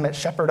the ultimate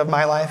shepherd of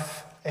my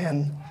life,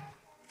 and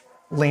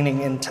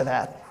leaning into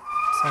that.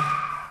 So.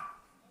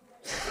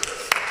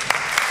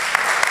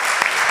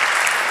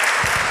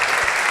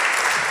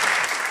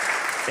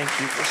 Thank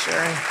you for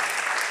sharing.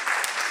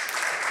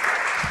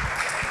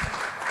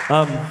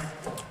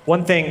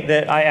 One thing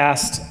that I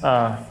asked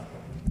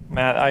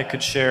Matt I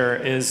could share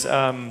is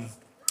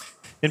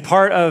in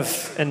part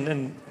of,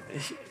 and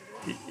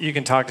you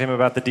can talk to him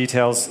about the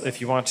details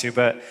if you want to,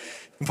 but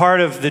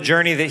part of the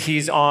journey that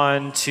he's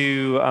on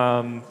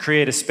to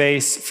create a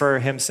space for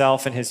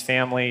himself and his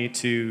family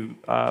to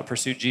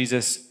pursue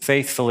Jesus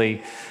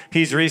faithfully,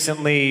 he's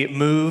recently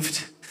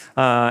moved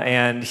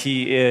and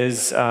he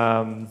is, he's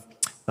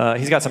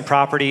got some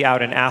property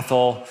out in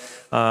Athol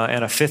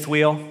and a fifth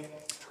wheel,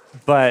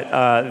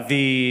 but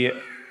the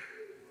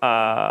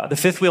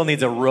fifth wheel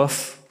needs a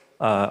roof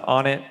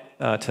on it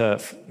to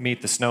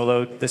meet the snow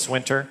load this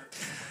winter.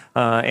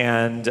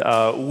 And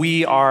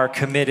we are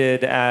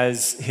committed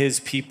as his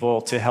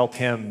people to help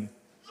him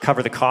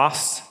cover the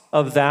costs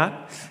of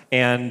that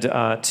and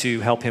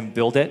to help him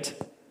build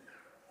it.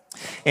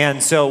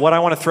 And so what I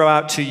want to throw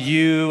out to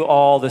you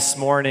all this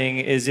morning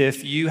is,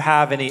 if you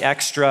have any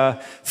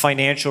extra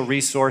financial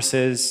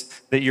resources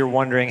that you're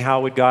wondering,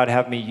 how would God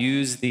have me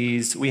use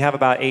these? We have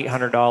about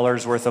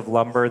 $800 worth of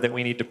lumber that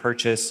we need to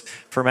purchase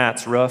for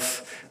Matt's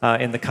roof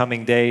in the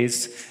coming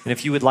days. And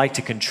if you would like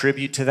to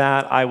contribute to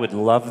that, I would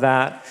love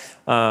that.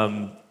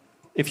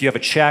 If you have a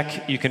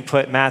check, you can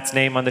put Matt's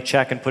name on the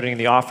check and put it in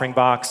the offering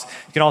box.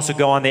 You can also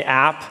go on the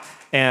app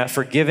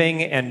for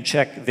giving and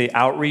check the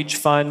outreach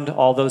fund.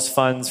 All those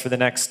funds for the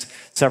next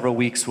several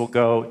weeks will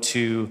go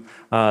to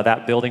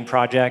that building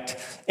project.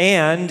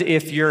 And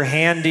if you're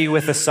handy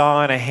with a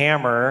saw and a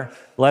hammer,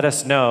 let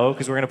us know,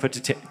 because we're going to put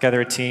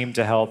together a team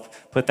to help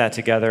put that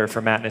together for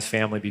Matt and his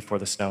family before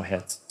the snow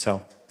hits.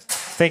 So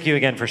thank you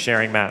again for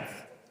sharing, Matt.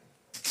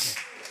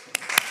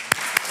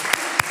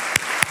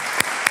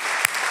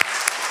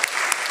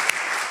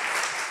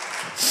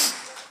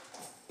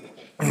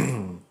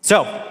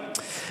 So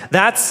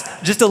that's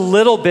just a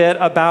little bit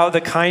about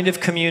the kind of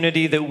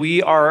community that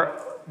we are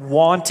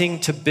wanting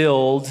to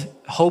build,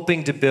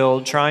 hoping to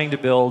build, trying to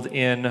build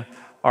in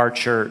our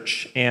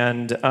church.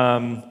 And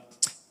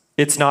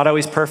it's not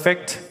always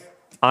perfect.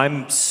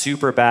 I'm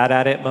super bad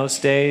at it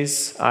most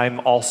days. I'm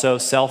also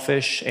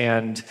selfish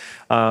and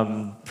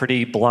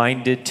pretty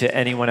blinded to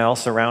anyone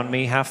else around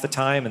me half the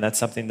time. And that's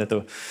something that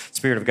the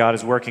Spirit of God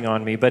is working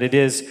on me. But it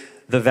is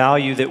the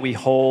value that we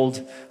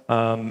hold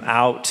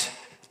out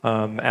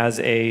as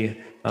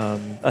a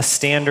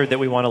standard that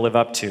we want to live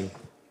up to.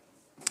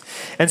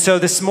 And so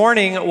this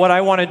morning, what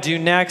I want to do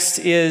next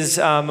is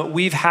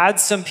we've had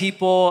some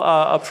people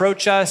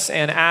approach us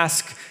and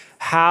ask,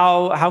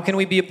 how can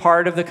we be a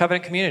part of the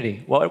Covenant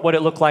community? What would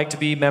it look like to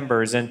be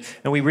members? And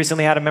we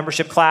recently had a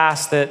membership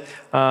class that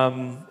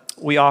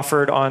we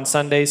offered on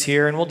Sundays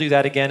here, and we'll do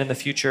that again in the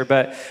future.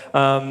 But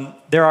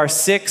there are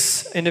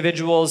 6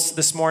 individuals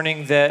this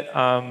morning that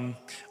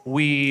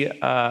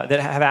that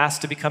have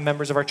asked to become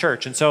members of our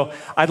church. And so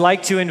I'd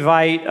like to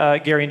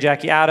invite Gary and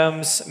Jackie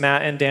Adams,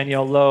 Matt and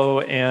Danielle Lowe,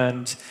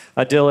 and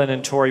Dylan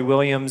and Tori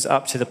Williams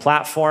up to the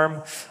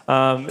platform.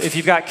 If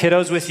you've got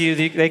kiddos with you,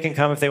 they can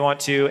come if they want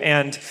to.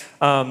 And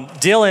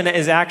Dylan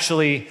is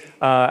actually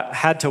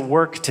had to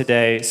work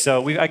today.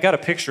 So I got a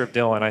picture of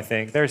Dylan, I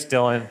think. There's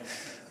Dylan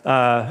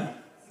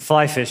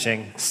fly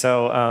fishing.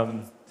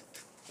 So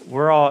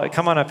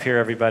come on up here,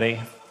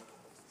 everybody.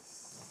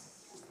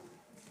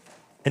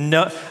 And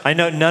no, I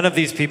know none of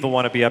these people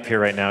want to be up here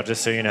right now,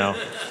 just so you know.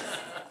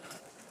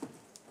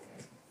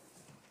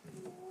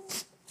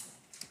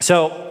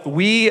 So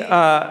we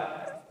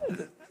have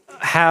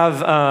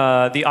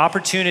the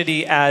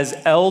opportunity as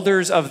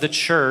elders of the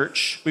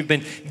church. We've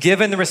been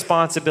given the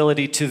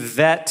responsibility to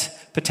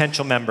vet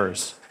potential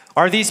members.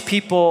 Are these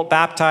people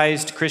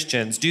baptized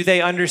Christians? Do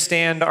they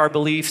understand our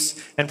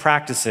beliefs and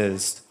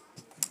practices?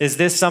 Is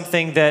this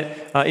something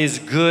that is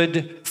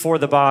good for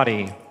the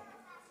body?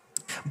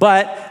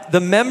 But the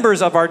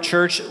members of our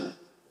church,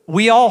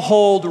 we all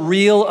hold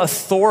real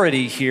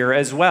authority here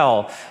as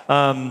well.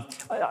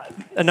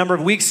 A number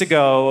of weeks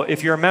ago,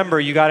 if you remember,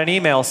 you got an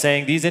email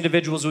saying these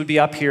individuals would be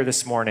up here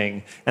this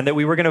morning and that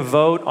we were going to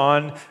vote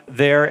on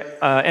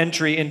their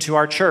entry into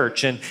our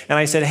church. And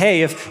I said,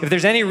 hey, if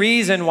there's any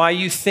reason why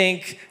you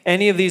think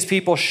any of these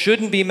people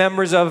shouldn't be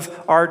members of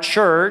our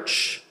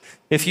church,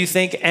 if you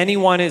think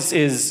anyone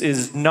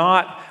is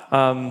not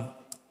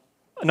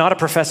a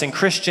professing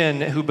Christian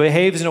who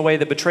behaves in a way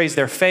that betrays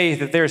their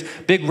faith, if there's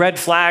big red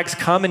flags,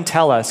 come and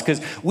tell us, because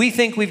we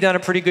think we've done a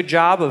pretty good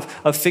job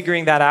of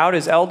figuring that out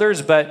as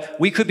elders, but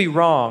we could be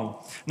wrong.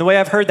 And the way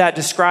I've heard that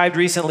described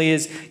recently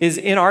is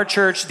in our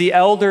church, the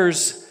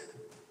elders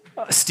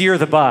steer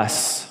the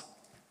bus,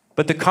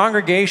 but the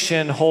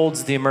congregation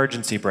holds the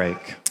emergency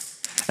brake.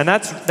 And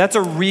that's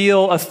a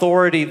real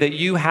authority that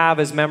you have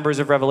as members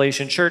of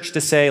Revelation Church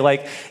to say,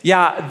 like,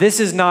 yeah, this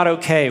is not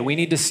okay. We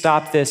need to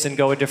stop this and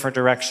go a different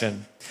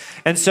direction.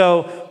 And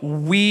so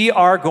we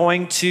are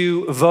going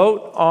to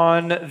vote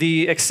on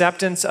the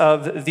acceptance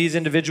of these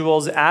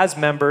individuals as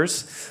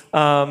members.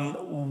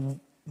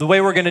 The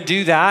way we're going to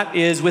do that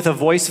is with a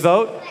voice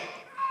vote.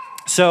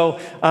 So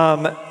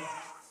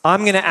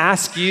I'm going to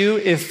ask you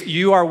if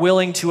you are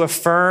willing to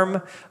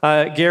affirm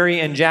Gary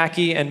and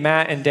Jackie and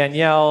Matt and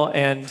Danielle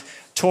and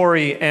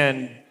Tori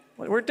and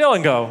where'd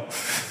Dylan go?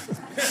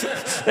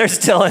 There's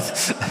Dylan.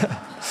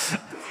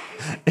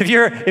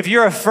 If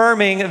you're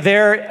affirming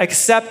their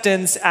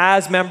acceptance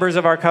as members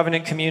of our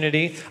covenant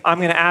community, I'm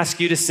going to ask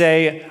you to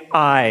say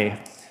aye.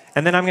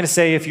 And then I'm going to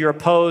say if you're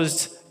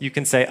opposed, you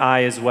can say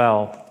aye as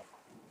well.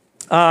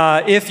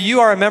 If you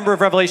are a member of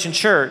Revelation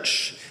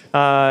Church,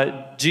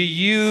 do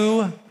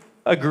you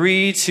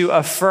agree to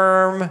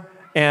affirm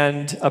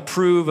and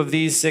approve of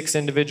these 6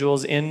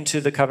 individuals into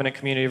the covenant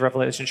community of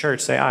Revelation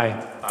Church? Say aye.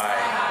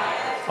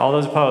 Aye. All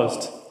those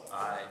opposed?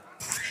 Aye.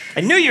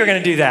 I knew you were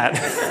going to do that.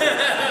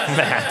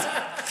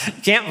 Matt,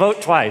 you can't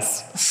vote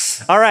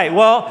twice. All right,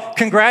 well,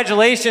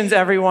 congratulations,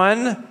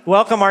 everyone.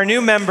 Welcome our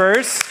new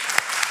members.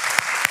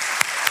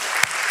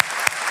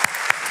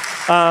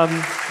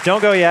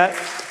 Don't go yet.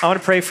 I want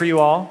to pray for you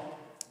all.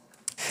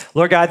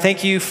 Lord God,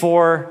 thank you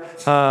for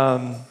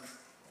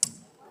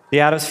the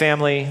Adams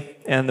family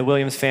and the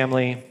Williams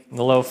family and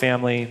the Lowe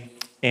family.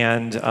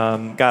 And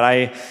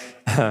God,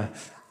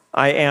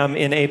 I am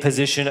in a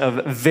position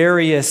of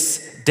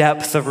various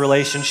depth of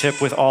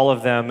relationship with all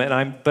of them,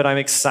 but I'm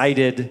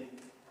excited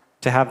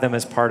to have them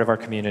as part of our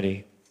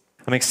community.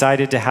 I'm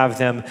excited to have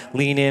them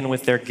lean in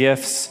with their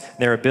gifts,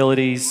 their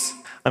abilities.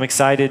 I'm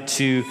excited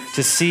to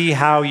see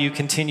how you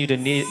continue to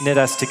knit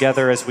us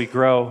together as we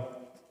grow.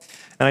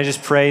 And I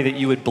just pray that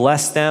you would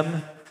bless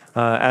them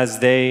as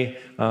they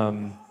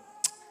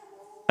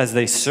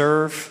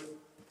serve,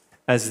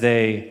 as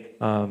they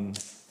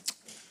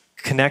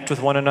connect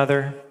with one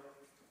another,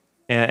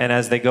 and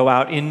as they go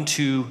out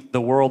into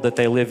the world that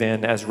they live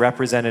in as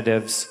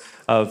representatives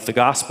of the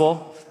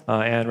gospel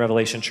and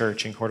Revelation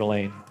Church in Coeur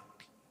d'Alene.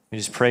 We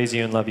just praise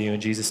you and love you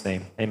in Jesus'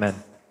 name. Amen.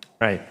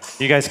 All right,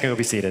 you guys can go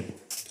be seated.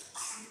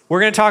 We're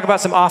going to talk about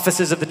some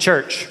offices of the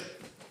church.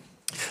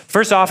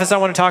 First office I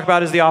want to talk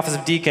about is the office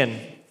of deacon.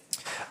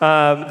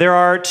 There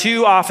are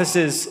 2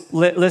 offices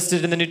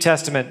listed in the New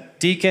Testament,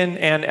 deacon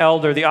and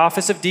elder. The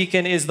office of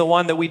deacon is the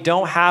one that we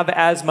don't have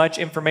as much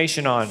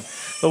information on,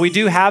 but we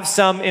do have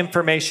some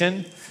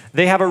information.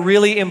 They have a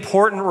really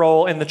important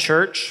role in the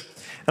church.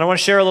 And I want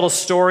to share a little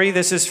story.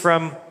 This is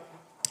from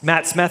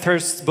Matt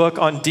Smethurst's book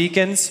on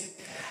deacons.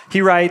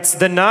 He writes,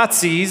 "The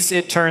Nazis,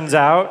 it turns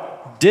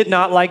out, did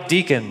not like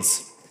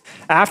deacons.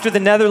 After the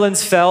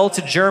Netherlands fell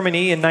to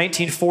Germany in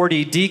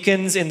 1940,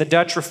 deacons in the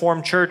Dutch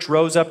Reformed Church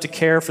rose up to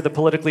care for the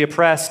politically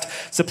oppressed,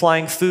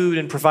 supplying food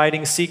and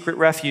providing secret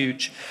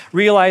refuge.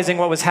 Realizing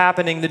what was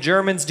happening, the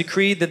Germans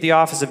decreed that the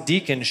office of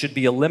deacon should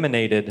be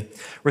eliminated.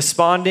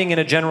 Responding in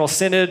a general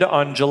synod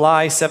on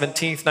July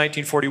 17,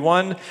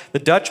 1941, the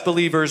Dutch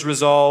believers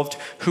resolved,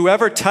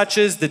 whoever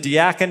touches the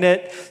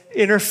diaconate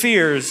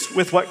interferes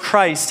with what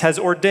Christ has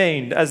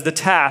ordained as the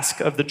task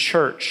of the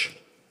church.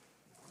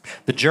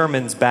 The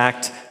Germans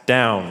backed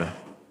down."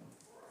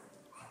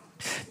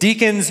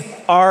 Deacons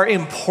are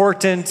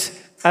important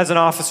as an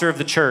officer of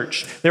the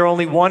church. They're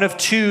only one of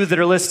 2 that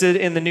are listed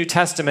in the New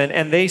Testament,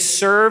 and they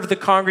serve the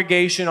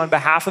congregation on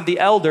behalf of the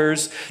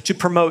elders to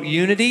promote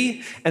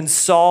unity and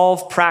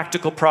solve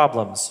practical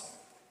problems.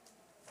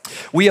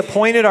 We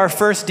appointed our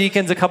first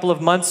deacons a couple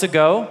of months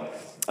ago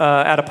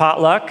at a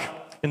potluck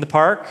in the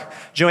park.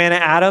 Joanna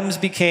Adams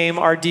became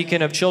our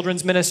deacon of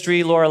children's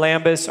ministry, Laura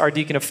Lambus, our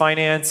deacon of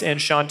finance, and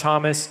Sean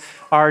Thomas,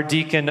 our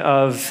deacon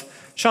of,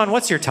 Sean,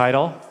 what's your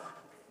title?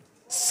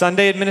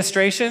 Sunday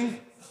administration?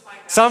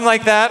 Something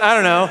like that, I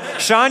don't know.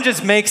 Sean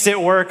just makes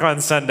it work on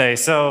Sunday,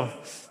 so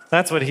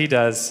that's what he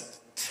does.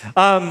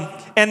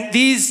 And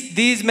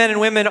these men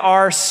and women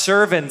are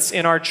servants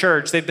in our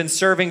church. They've been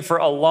serving for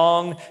a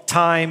long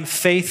time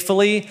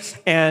faithfully,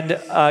 and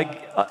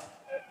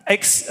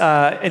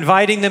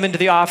inviting them into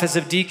the office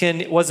of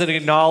deacon was an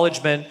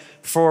acknowledgement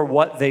for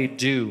what they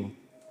do.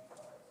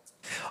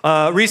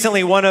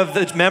 Recently, one of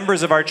the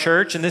members of our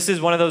church, and this is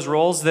one of those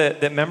roles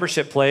that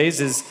membership plays,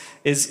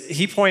 is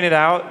he pointed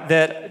out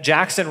that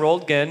Jackson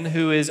Roldgen,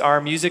 who is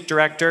our music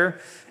director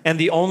and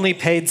the only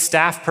paid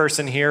staff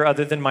person here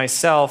other than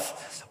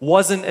myself,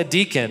 wasn't a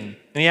deacon.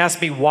 And he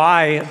asked me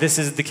why this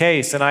is the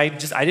case, and I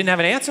didn't have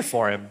an answer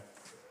for him.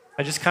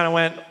 I just kind of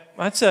went,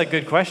 that's a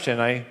good question.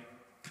 I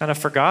kind of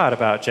forgot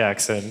about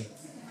Jackson.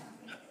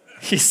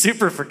 He's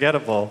super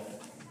forgettable.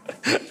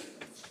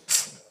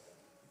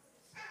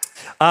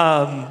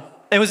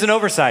 It was an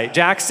oversight.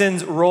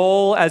 Jackson's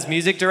role as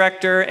music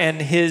director and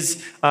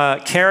his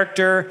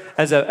character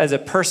as a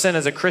person,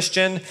 as a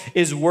Christian,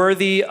 is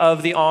worthy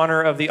of the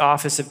honor of the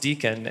office of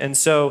deacon. And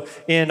so,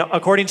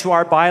 according to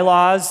our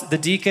bylaws, the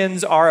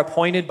deacons are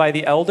appointed by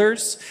the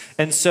elders.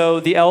 And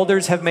so the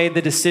elders have made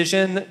the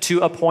decision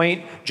to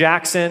appoint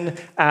Jackson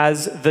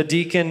as the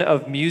deacon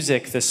of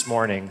music this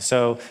morning.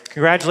 So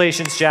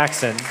congratulations,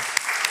 Jackson.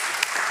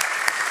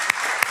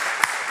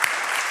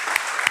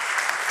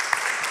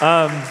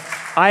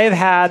 I have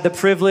had the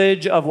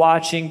privilege of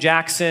watching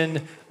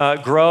Jackson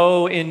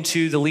grow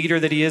into the leader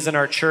that he is in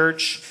our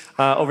church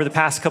over the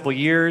past couple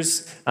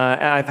years.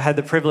 I've had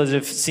the privilege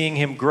of seeing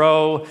him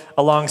grow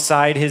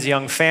alongside his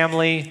young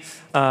family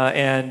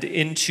and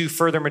into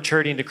further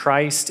maturity into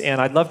Christ.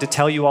 And I'd love to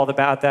tell you all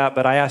about that,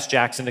 but I asked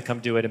Jackson to come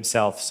do it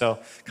himself. So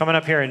coming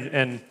up here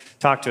and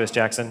talk to us,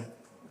 Jackson.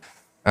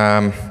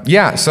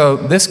 Yeah, so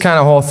this kind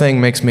of whole thing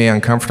makes me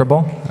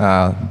uncomfortable.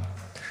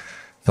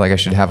 I feel like I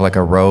should have like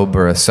a robe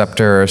or a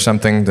scepter or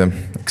something to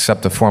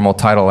accept a formal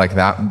title like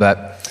that.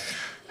 But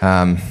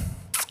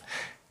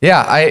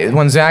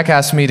when Zach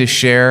asked me to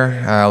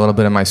share a little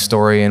bit of my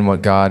story and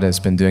what God has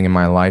been doing in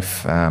my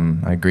life,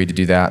 I agreed to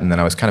do that. And then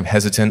I was kind of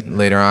hesitant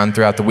later on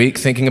throughout the week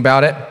thinking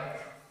about it,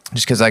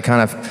 just because I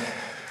kind of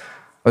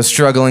was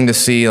struggling to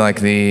see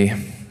like I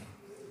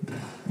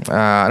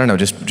don't know,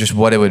 just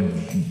what it would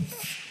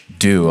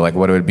do, like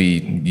what it would be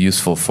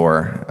useful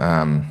for.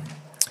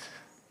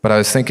 But I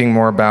was thinking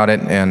more about it,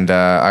 and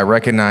I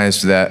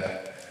recognized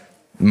that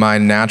my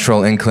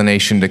natural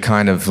inclination to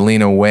kind of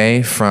lean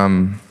away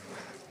from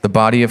the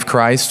body of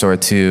Christ or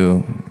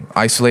to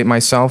isolate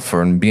myself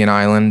or be an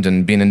island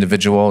and be an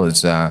individual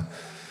is kind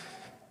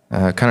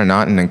of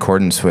not in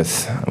accordance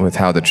with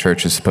how the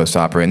church is supposed to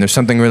operate. And there's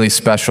something really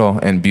special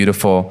and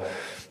beautiful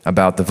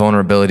about the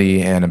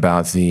vulnerability and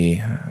about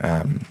the,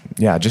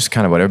 just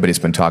kind of what everybody's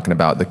been talking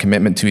about, the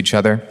commitment to each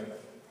other.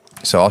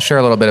 So I'll share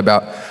a little bit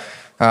about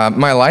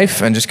my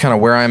life and just kind of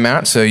where I'm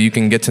at so you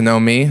can get to know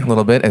me a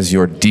little bit as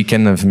your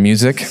deacon of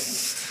music.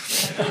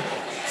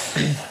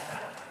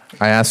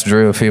 I asked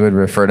Drew if he would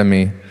refer to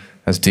me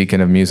as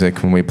deacon of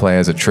music when we play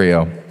as a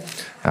trio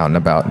out and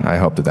about. I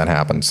hope that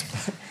happens.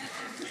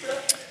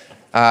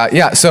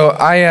 So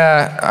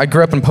I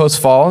grew up in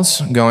Post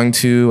Falls, going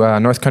to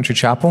North Country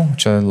Chapel,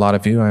 which a lot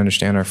of you, I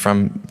understand, are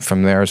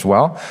from there as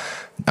well.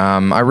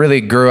 I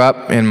really grew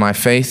up in my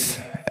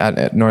faith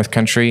at North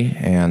Country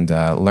and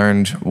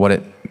learned what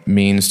it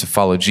means to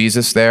follow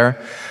Jesus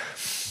there.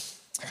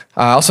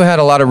 I also had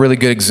a lot of really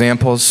good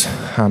examples,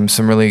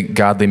 some really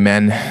godly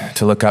men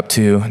to look up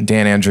to.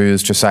 Dan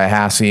Andrews, Josiah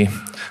Hassey,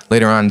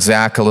 later on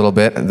Zach a little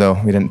bit,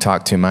 though we didn't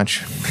talk too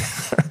much,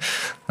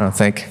 I don't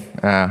think.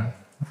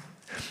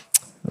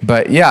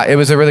 But yeah, it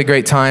was a really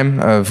great time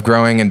of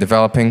growing and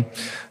developing.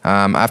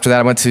 After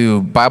that, I went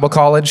to Bible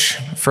college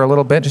for a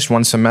little bit, just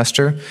one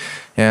semester,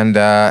 and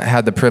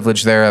had the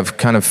privilege there of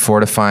kind of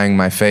fortifying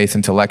my faith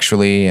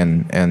intellectually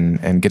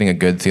and getting a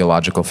good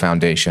theological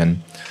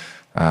foundation.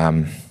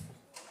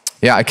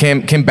 I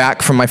came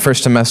back from my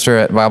first semester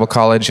at Bible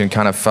college and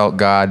kind of felt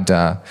God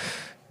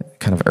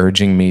kind of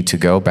urging me to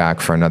go back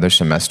for another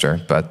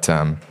semester, but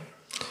I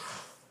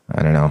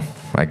don't know.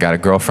 I got a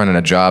girlfriend and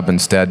a job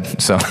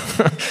instead, so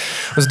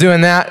was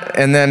doing that,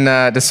 and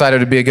then decided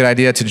it'd be a good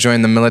idea to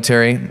join the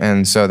military,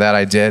 and so that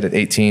I did at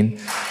 18,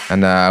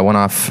 and I went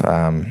off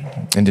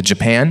into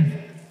Japan,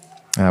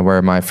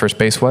 where my first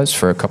base was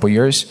for a couple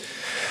years.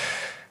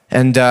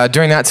 And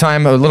during that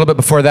time, a little bit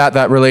before that,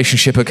 that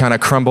relationship had kind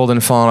of crumbled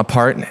and fallen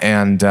apart,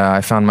 and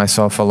I found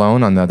myself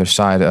alone on the other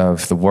side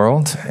of the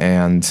world,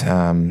 and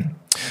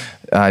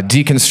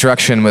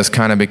deconstruction was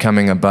kind of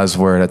becoming a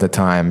buzzword at the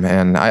time,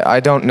 and I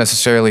don't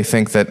necessarily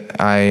think that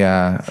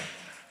I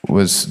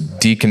was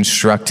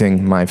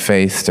deconstructing my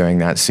faith during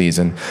that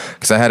season,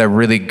 because I had a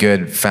really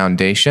good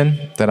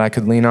foundation that I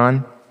could lean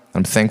on.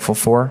 I'm thankful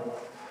for.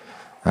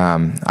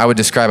 I would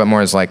describe it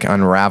more as like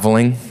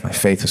unraveling. My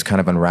faith was kind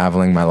of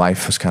unraveling. My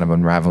life was kind of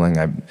unraveling.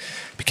 I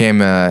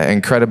became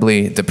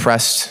incredibly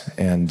depressed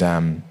and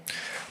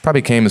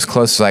probably came as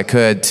close as I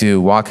could to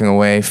walking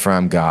away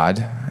from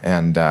God,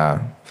 and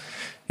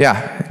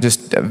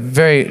just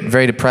very,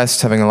 very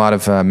depressed, having a lot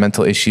of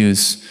mental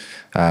issues,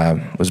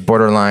 was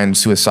borderline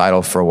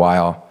suicidal for a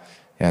while,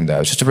 and it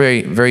was just a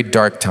very, very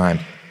dark time.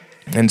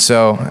 And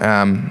so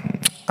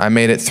I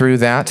made it through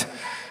that.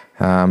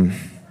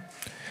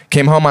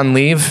 Came home on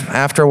leave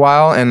after a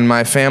while, and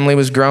my family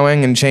was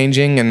growing and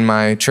changing, and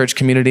my church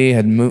community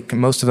had moved,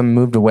 most of them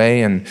moved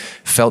away and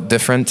felt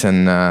different,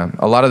 and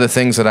a lot of the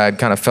things that I had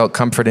kind of felt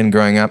comfort in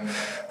growing up,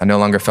 I no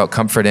longer felt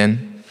comfort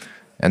in.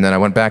 And then I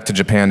went back to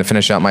Japan to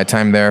finish out my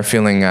time there,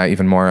 feeling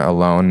even more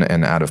alone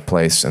and out of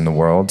place in the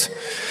world.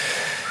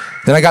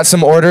 Then I got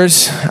some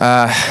orders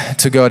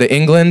to go to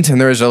England, and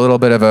there was a little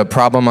bit of a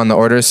problem on the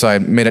orders, so I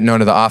made it known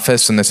to the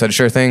office, and they said,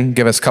 sure thing,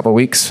 give us a couple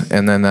weeks.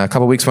 And then a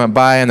couple weeks went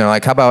by, and they're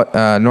like, how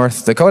about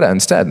North Dakota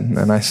instead?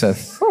 And I said,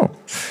 oh,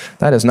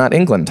 that is not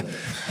England.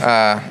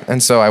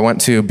 And so I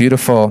went to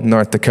beautiful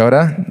North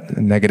Dakota,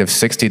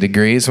 -60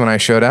 degrees when I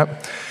showed up.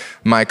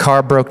 my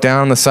car broke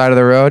down on the side of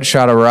the road,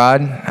 shot a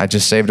rod. I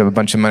just saved up a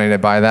bunch of money to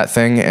buy that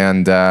thing,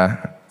 and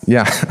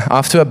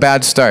off to a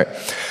bad start.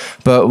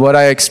 But what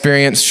I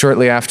experienced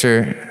shortly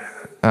after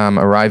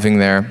arriving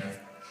there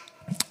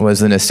was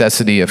the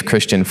necessity of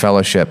Christian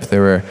fellowship.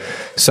 There were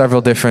several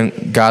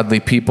different godly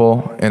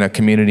people in a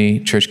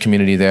community, church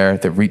community there,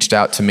 that reached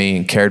out to me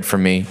and cared for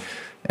me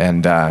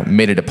and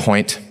made it a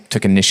point,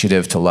 took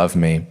initiative to love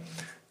me.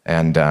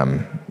 And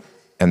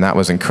that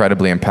was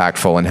incredibly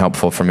impactful and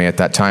helpful for me at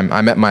that time.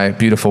 I met my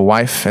beautiful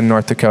wife in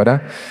North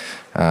Dakota.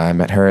 I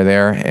met her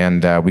there,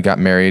 and we got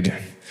married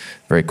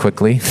very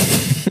quickly.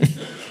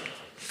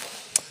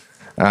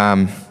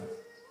 After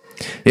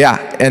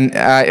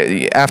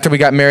we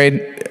got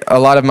married, a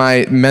lot of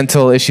my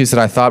mental issues that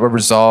I thought were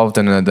resolved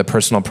and the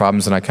personal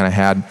problems that I kind of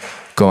had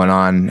going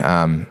on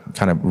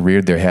kind of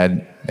reared their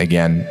head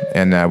again.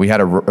 And we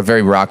had a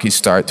very rocky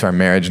start to our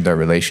marriage and our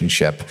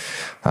relationship.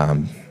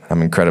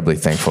 I'm incredibly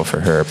thankful for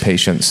her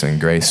patience and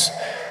grace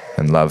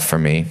and love for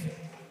me.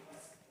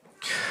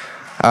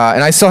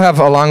 And I still have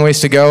a long ways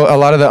to go. A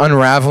lot of the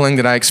unraveling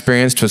that I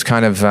experienced was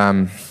kind of,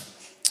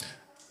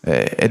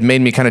 it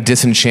made me kind of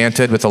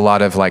disenchanted with a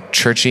lot of like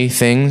churchy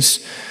things.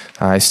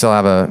 I still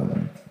have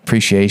a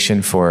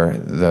appreciation for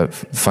the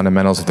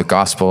fundamentals of the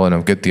gospel and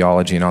of good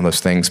theology and all those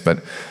things,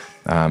 but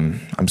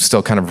I'm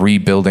still kind of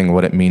rebuilding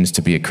what it means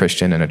to be a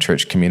Christian in a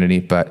church community.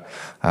 But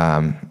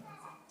I'm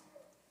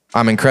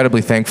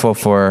incredibly thankful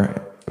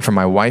for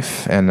my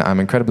wife, and I'm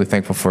incredibly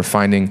thankful for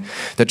finding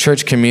the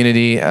church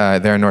community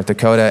there in North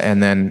Dakota,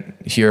 and then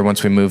here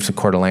once we moved to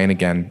Coeur d'Alene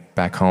again,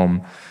 back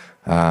home,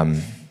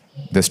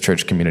 this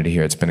church community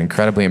here. It's been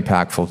incredibly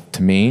impactful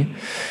to me.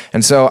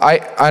 And so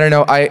I don't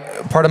know,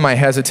 part of my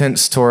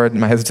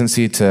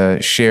hesitancy to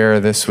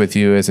share this with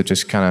you is it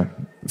just kind of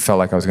felt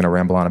like I was going to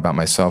ramble on about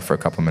myself for a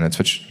couple minutes,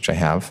 which I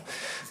have.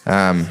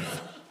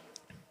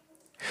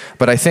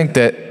 But I think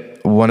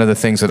that one of the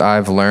things that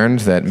I've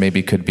learned that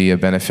maybe could be a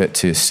benefit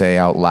to say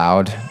out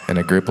loud in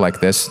a group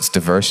like this, it's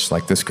diverse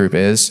like this group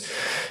is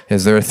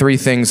there are three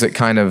things that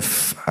kind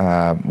of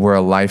were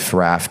a life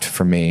raft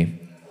for me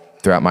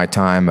throughout my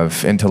time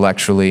of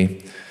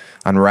intellectually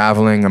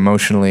unraveling,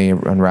 emotionally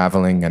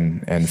unraveling,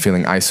 and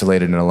feeling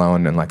isolated and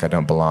alone and like I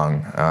don't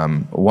belong.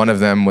 One of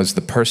them was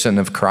the person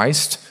of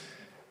Christ,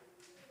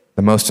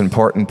 the most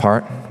important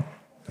part,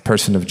 the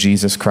person of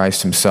Jesus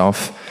Christ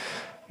himself.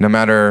 No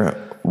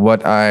matter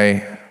what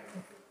I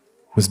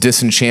was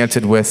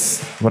disenchanted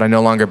with, what I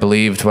no longer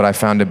believed, what I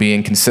found to be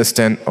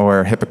inconsistent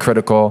or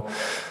hypocritical,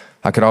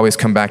 I could always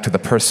come back to the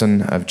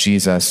person of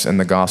Jesus and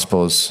the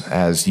Gospels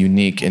as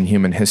unique in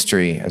human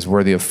history, as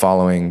worthy of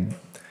following,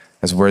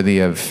 as worthy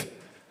of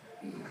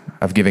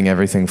giving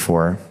everything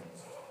for.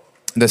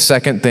 The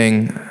second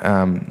thing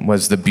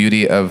was the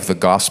beauty of the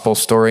gospel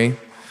story.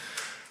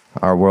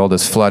 Our world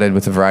is flooded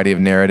with a variety of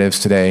narratives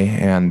today,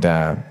 and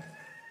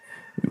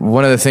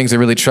one of the things that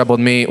really troubled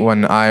me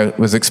when I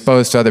was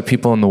exposed to other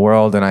people in the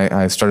world and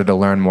I started to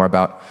learn more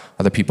about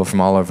other people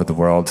from all over the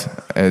world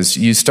is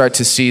you start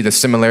to see the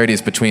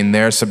similarities between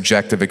their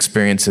subjective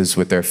experiences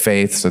with their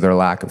faiths or their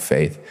lack of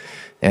faith,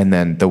 and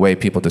then the way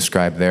people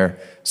describe their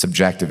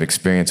subjective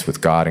experience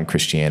with God and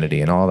Christianity,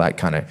 and all that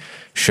kind of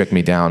shook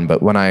me down.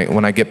 But when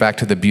I get back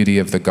to the beauty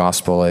of the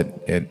gospel,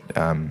 it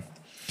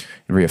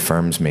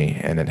reaffirms me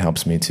and it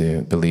helps me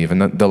to believe.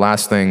 And the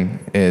last thing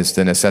is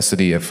the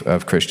necessity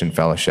of Christian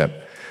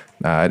fellowship.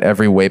 At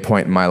every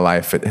waypoint in my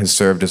life, it has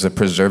served as a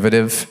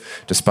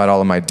preservative, despite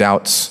all of my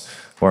doubts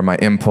or my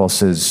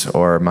impulses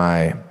or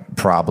my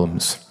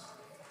problems.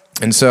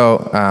 And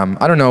so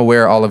I don't know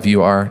where all of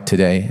you are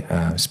today,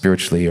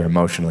 spiritually or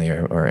emotionally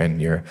or in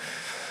your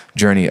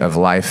journey of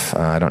life.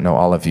 I don't know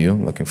all of you.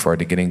 Looking forward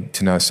to getting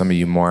to know some of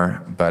you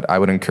more. But I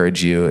would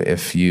encourage you,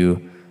 if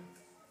you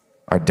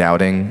are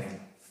doubting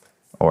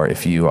or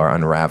if you are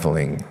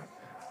unraveling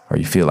or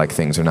you feel like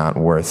things are not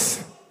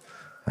worth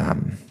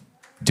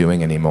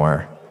doing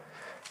anymore,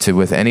 to,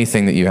 with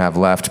anything that you have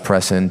left,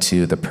 press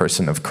into the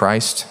person of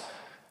Christ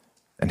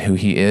and who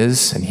he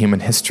is in human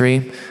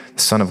history,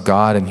 the Son of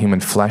God in human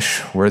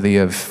flesh, worthy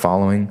of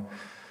following.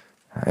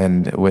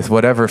 And with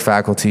whatever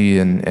faculty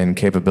and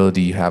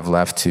capability you have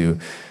left to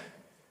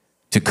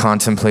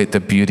contemplate the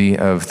beauty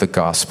of the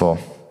gospel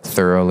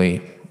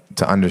thoroughly,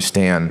 to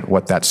understand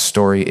what that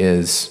story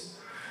is,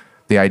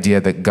 the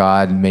idea that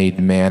God made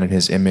man in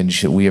his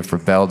image, that we have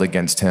rebelled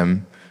against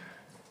him,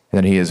 and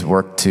that he has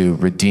worked to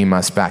redeem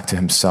us back to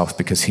himself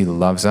because he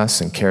loves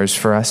us and cares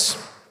for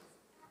us.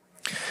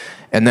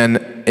 And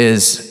then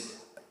is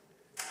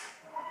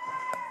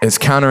as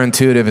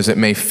counterintuitive as it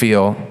may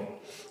feel,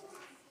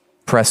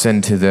 press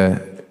into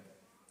the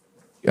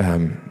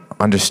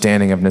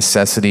understanding of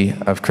necessity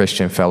of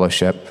Christian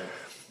fellowship.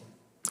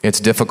 It's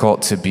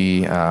difficult to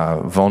be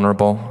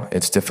vulnerable.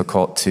 It's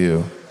difficult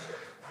to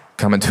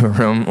come into a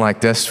room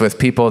like this with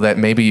people that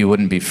maybe you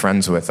wouldn't be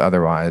friends with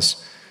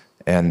otherwise,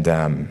 and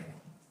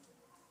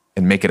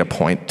make it a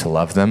point to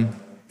love them,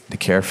 to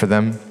care for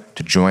them,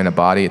 to join a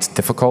body. It's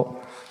difficult.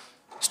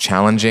 It's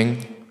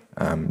challenging.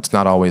 It's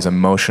not always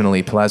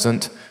emotionally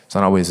pleasant. It's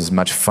not always as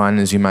much fun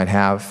as you might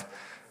have.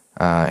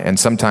 And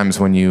sometimes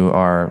when you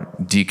are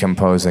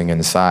decomposing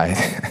inside,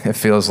 it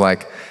feels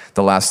like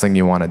the last thing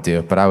you want to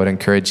do. But I would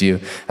encourage you,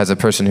 as a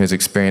person who's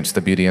experienced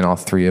the beauty in all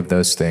three of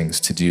those things,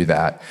 to do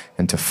that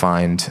and to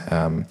find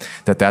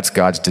that that's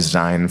God's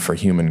design for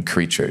human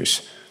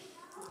creatures,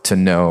 to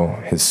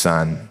know his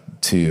son,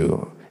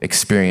 to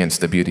experience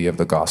the beauty of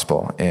the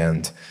gospel,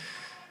 and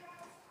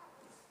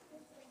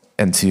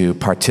to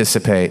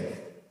participate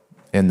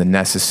in the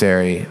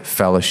necessary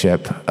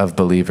fellowship of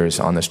believers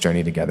on this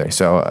journey together.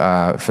 So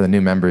for the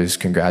new members,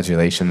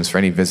 congratulations. For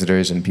any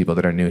visitors and people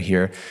that are new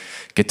here,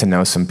 get to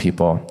know some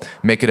people.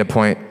 Make it a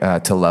point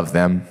to love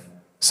them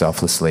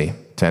selflessly,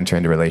 to enter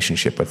into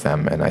relationship with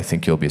them, and I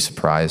think you'll be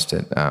surprised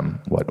at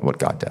what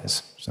God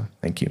does. So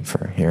thank you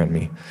for hearing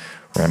me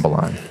ramble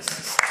on.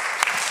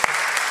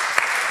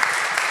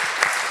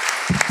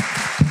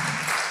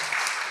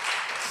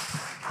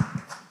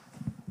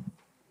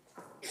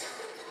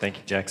 Thank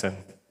you, Jackson.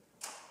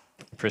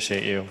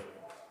 Appreciate you.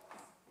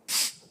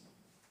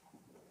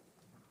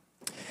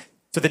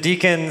 So the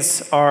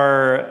deacons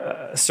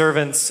are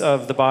servants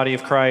of the body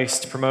of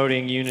Christ,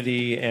 promoting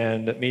unity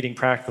and meeting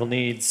practical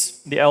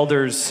needs. The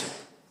elders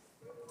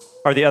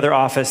are the other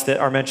office that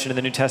are mentioned in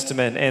the New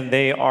Testament, and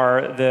they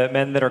are the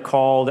men that are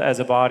called as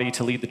a body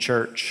to lead the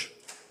church.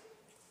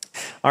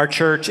 Our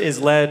church is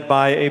led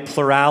by a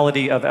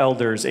plurality of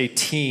elders, a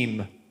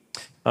team,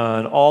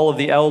 and all of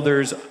the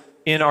elders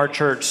in our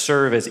church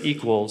serve as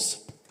equals.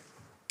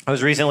 I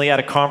was recently at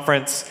a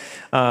conference.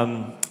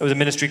 It was a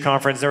ministry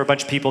conference. There were a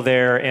bunch of people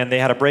there, and they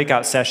had a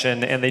breakout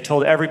session, and they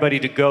told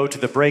everybody to go to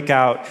the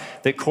breakout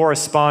that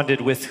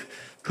corresponded with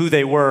who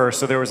they were.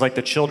 So there was like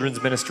the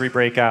children's ministry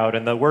breakout,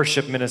 and the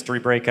worship ministry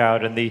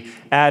breakout, and the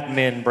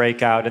admin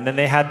breakout, and then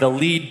they had the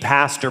lead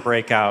pastor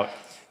breakout.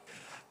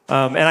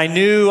 And I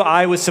knew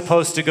I was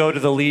supposed to go to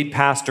the lead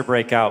pastor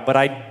breakout, but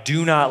I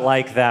do not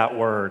like that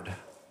word.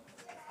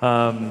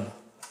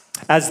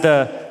 As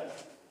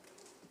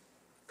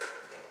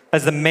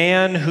the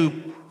man who,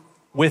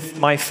 with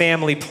my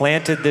family,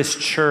 planted this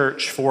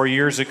church 4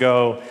 years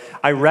ago,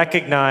 I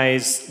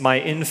recognize my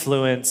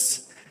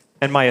influence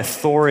and my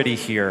authority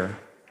here.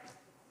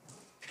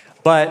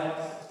 But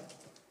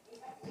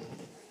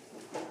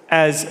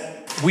as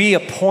we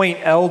appoint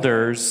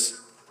elders,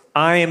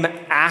 I am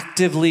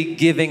actively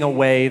giving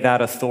away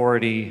that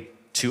authority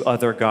to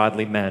other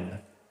godly men.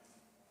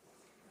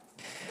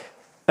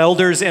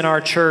 Elders in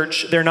our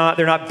church, they're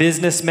not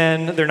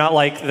businessmen. They're not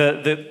like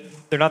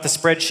they're not the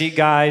spreadsheet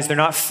guys. They're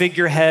not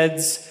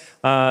figureheads.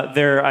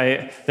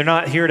 They're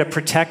not here to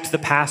protect the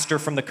pastor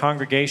from the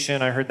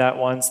congregation. I heard that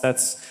once.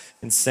 That's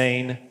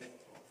insane.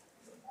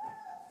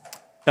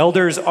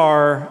 Elders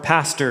are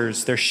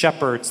pastors. They're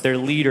shepherds. They're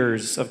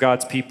leaders of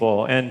God's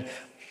people. And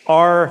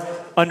our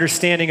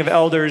understanding of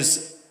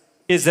elders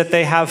is that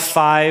they have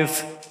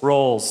 5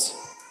 roles.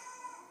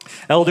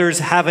 Elders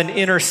have an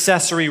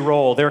intercessory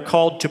role. They're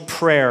called to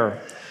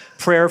prayer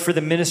for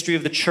the ministry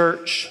of the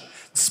church,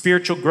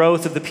 spiritual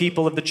growth of the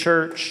people of the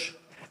church,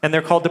 and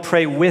they're called to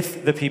pray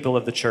with the people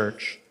of the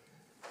church.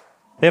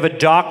 They have a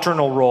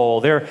doctrinal role.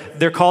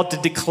 They're called to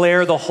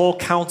declare the whole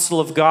counsel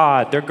of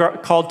God. They're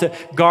called to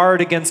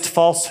guard against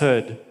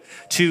falsehood,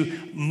 to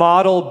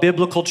model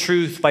biblical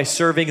truth by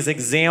serving as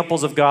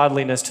examples of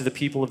godliness to the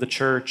people of the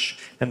church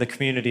and the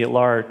community at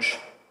large.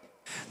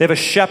 They have a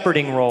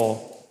shepherding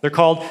role. They're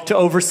called to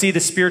oversee the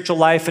spiritual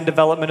life and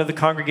development of the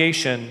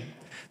congregation.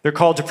 They're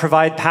called to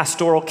provide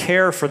pastoral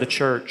care for the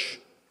church.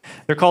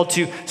 They're called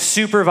to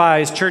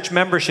supervise church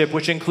membership,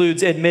 which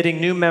includes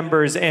admitting new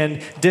members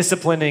and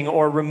disciplining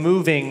or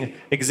removing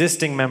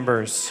existing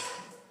members.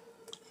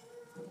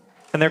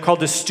 And they're called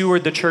to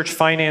steward the church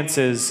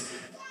finances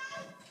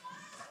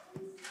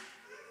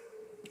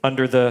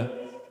under the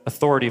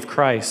authority of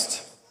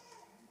Christ.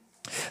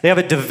 They have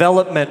a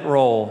development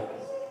role.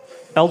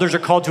 Elders are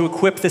called to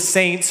equip the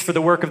saints for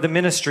the work of the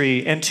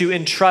ministry and to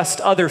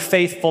entrust other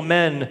faithful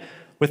men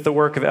with the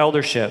work of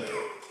eldership.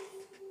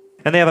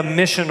 And they have a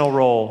missional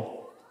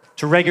role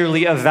to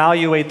regularly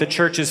evaluate the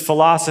church's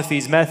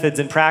philosophies, methods,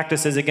 and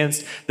practices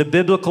against the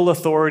biblical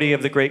authority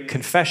of the Great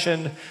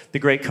Confession, the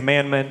Great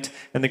Commandment,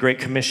 and the Great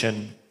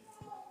Commission.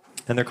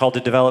 And they're called to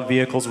develop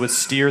vehicles which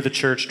steer the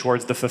church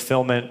towards the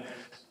fulfillment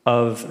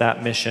of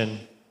that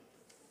mission.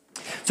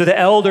 So the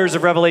elders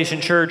of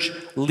Revelation Church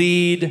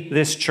lead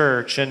this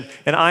church, and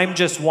I'm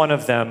just one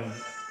of them.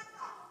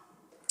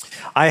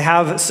 I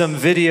have some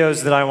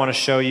videos that I want to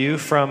show you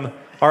from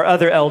our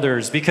other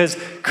elders, because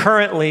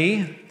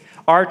currently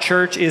our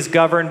church is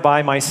governed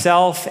by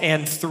myself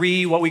and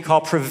 3 what we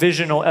call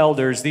provisional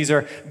elders. These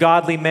are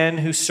godly men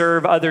who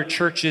serve other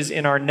churches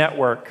in our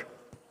network.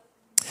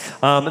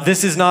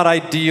 This is not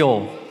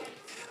ideal.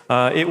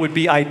 It would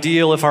be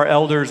ideal if our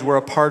elders were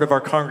a part of our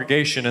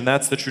congregation, and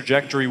that's the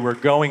trajectory we're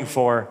going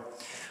for.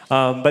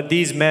 But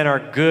these men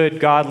are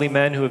good, godly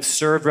men who have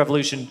served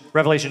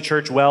Revelation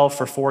Church well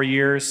for 4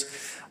 years.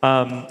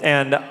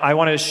 And I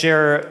want to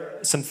share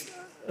some.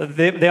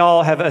 They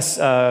all have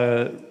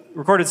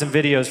recorded some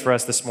videos for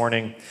us this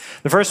morning.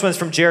 The first one's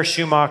from Jer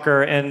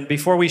Schumacher, and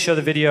before we show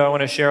the video, I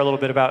want to share a little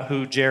bit about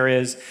who Jer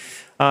is.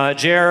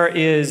 Jer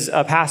is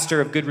a pastor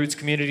of Good Roots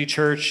Community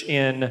Church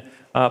in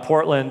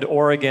Portland,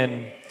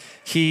 Oregon.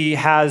 He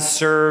has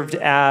served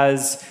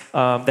as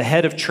the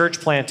head of church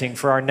planting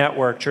for our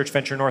network, Church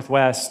Venture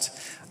Northwest,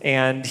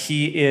 and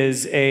he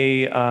is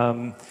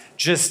a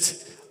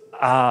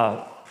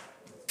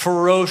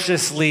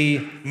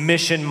ferociously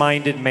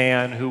mission-minded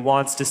man who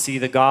wants to see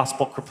the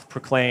gospel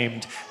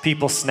proclaimed,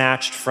 people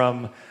snatched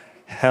from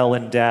hell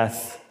and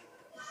death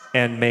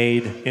and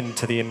made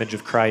into the image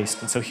of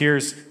Christ. And so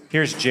here's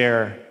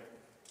Jer.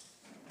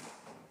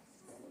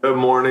 Good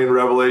morning,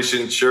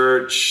 Revelation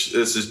Church.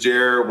 This is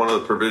Jer, one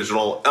of the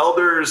provisional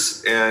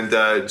elders, and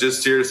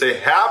just here to say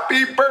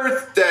happy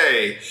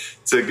birthday.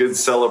 It's a good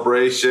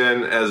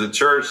celebration as a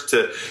church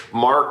to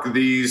mark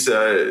these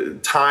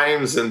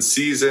times and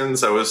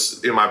seasons. I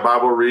was in my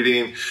Bible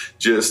reading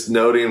just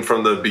noting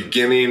from the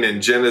beginning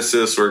in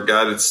Genesis where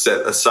God had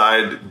set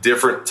aside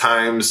different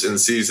times and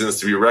seasons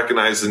to be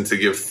recognized and to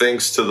give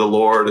thanks to the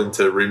Lord and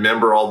to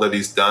remember all that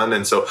he's done.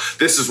 And so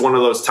this is one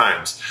of those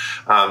times.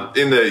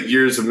 In the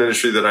years of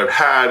ministry that I've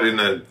had in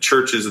the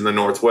churches in the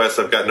Northwest,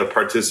 I've gotten to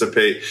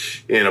participate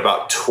in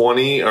about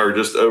 20 or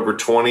just over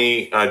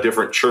 20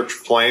 different church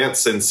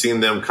plants and seen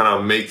them kind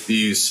of make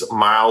these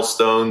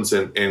milestones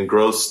and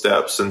growth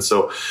steps. And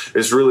so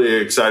it's really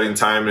an exciting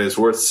time, and it's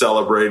worth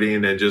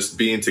celebrating and just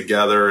being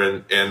together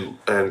and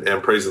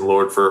praising the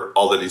Lord for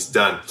all that he's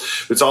done.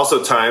 It's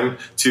also time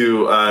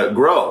to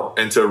grow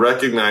and to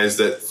recognize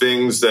that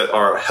things that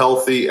are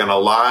healthy and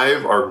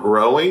alive are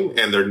growing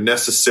and they're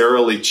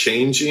necessarily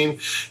changing.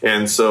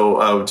 And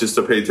so just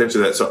to pay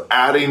attention to that. So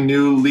adding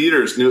new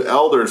leaders, new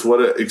elders,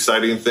 what an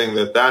exciting thing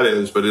that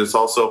is. But it's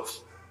also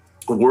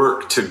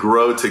work to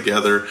grow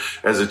together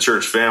as a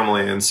church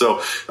family. And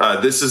so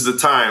this is the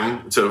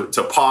time to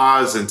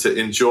pause and to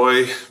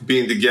enjoy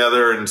being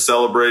together and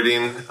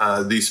celebrating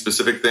these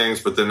specific things.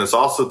 But then it's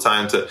also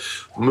time to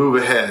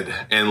move ahead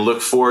and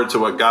look forward to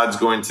what God's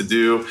going to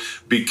do.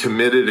 Be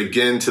committed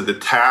again to the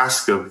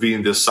task of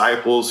being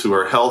disciples who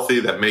are healthy,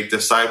 that make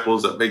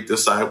disciples, that make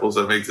disciples,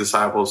 that make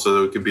disciples, so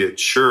that we can be a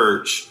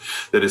church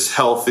that is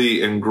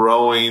healthy and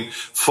growing,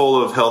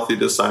 full of healthy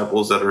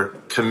disciples that are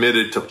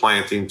committed to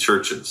planting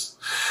churches.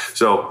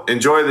 So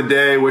enjoy the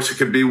day. Wish I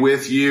could be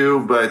with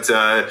you, but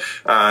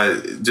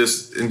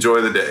just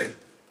enjoy the day.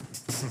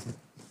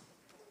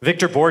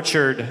 Victor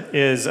Borchard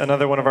is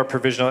another one of our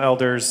provisional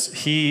elders.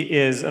 He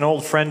is an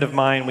old friend of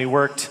mine. We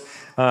worked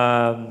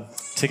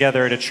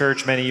together at a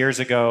church many years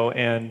ago,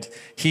 and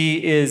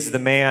he is the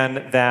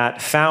man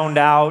that found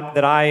out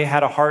that I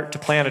had a heart to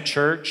plant a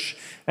church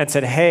and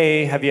said,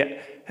 hey,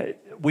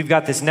 we've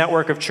got this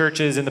network of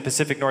churches in the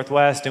Pacific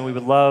Northwest, and we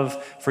would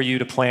love for you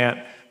to plant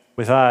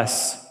with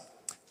us.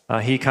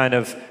 He kind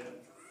of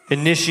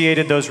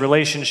initiated those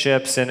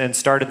relationships and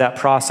started that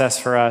process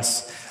for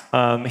us.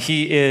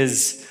 He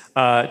is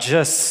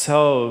just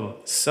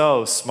so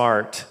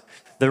smart.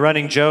 The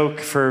running joke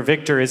for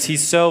Victor is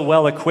he's so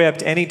well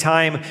equipped.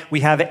 Anytime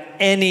we have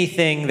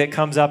anything that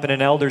comes up in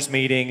an elders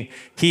meeting,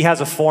 he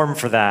has a form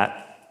for that.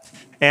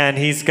 And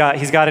he's got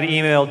it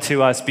emailed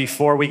to us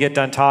before we get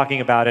done talking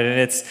about it.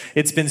 And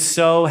it's been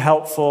so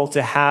helpful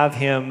to have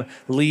him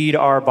lead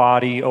our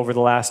body over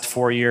the last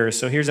 4 years.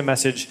 So here's a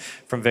message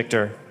from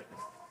Victor.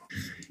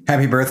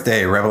 Happy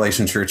birthday,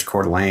 Revelation Church,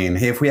 Coeur d'Alene.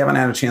 Hey, if we haven't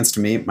had a chance to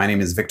meet, my name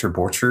is Victor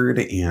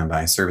Borchard, and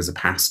I serve as a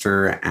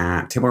pastor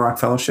at Table Rock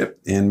Fellowship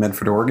in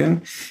Medford,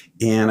 Oregon.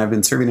 And I've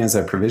been serving as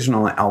a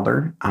provisional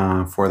elder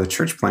for the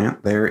church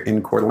plant there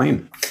in Coeur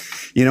d'Alene.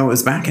 You know, it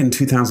was back in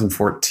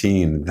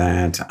 2014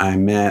 that I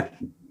met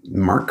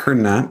Mark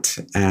Kernett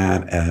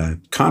at a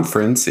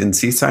conference in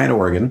Seaside,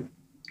 Oregon,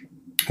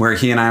 where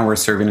he and I were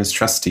serving as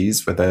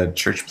trustees with a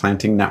church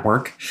planting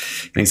network.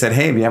 And he said,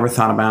 hey, have you ever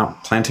thought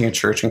about planting a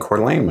church in Coeur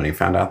d'Alene, when he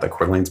found out that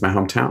Coeur d'Alene's my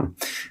hometown?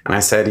 And I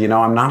said, you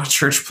know, I'm not a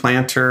church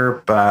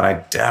planter, but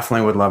I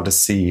definitely would love to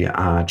see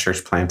a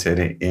church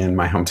planted in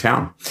my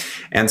hometown.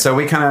 And so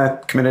we kind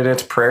of committed it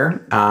to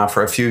prayer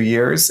for a few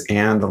years,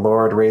 and the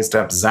Lord raised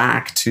up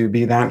Zach to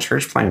be that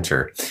church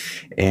planter.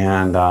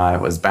 And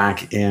it was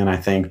back in, I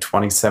think,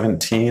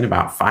 2017,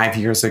 about 5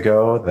 years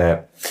ago,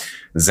 that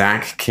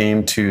Zach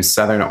came to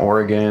Southern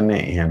Oregon,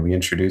 and we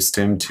introduced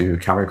him to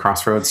Calvary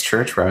Crossroads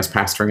Church, where I was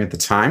pastoring at the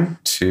time,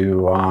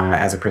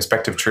 as a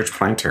prospective church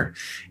planter.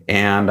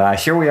 And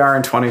here we are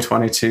in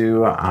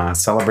 2022,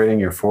 celebrating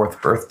your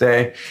 4th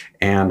birthday.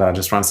 And I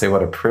just want to say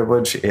what a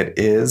privilege it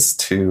is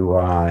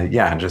to,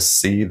 just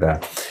see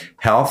the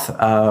health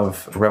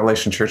of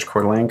Revelation Church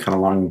Coeur d'Alene kind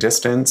of long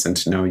distance, and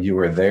to know you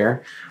were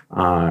there.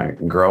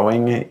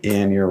 Growing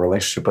in your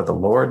relationship with the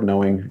Lord,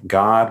 knowing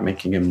God,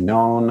 making him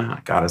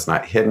known. God is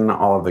not hidden,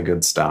 all of the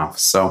good stuff.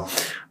 So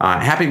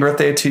happy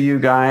birthday to you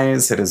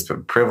guys. It is a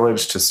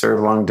privilege to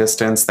serve long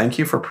distance. Thank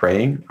you for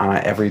praying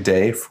every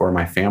day for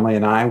my family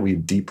and I. We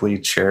deeply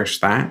cherish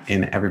that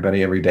in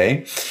everybody every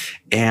day.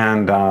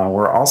 And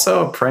we're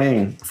also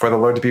praying for the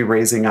Lord to be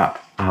raising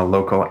up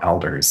local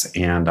elders,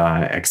 and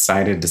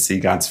excited to see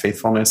God's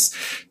faithfulness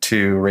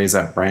to raise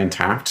up Brian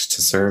Taft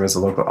to serve as a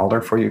local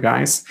elder for you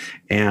guys,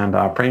 and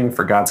praying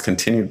for God's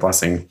continued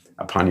blessing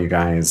upon you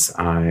guys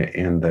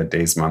in the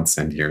days, months,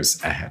 and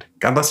years ahead.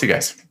 God bless you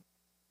guys.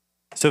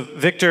 So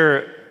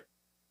Victor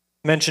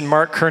mentioned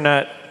Mark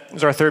Kernut,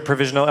 who's our third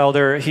provisional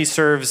elder. He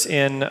serves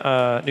in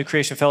New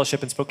Creation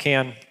Fellowship in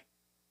Spokane.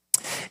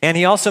 And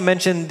he also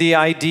mentioned the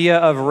idea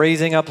of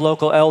raising up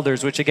local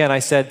elders, which again, I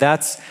said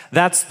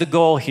that's the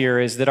goal here,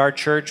 is that our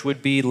church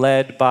would be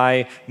led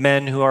by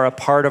men who are a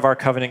part of our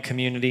covenant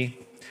community,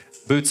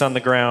 boots on the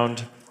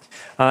ground.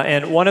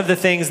 And one of the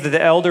things that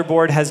the elder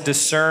board has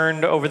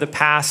discerned over the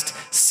past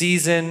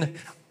season,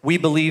 we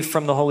believe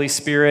from the Holy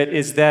Spirit,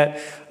 is that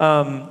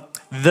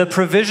the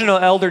provisional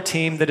elder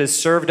team that has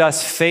served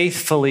us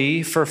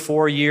faithfully for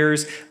 4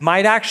 years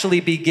might actually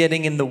be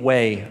getting in the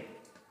way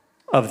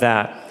of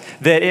that.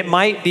 That it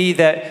might be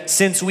that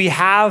since we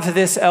have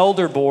this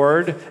elder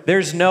board,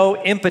 there's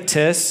no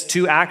impetus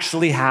to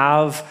actually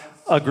have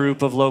a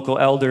group of local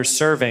elders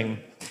serving.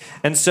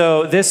 And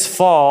so this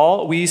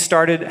fall, we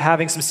started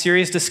having some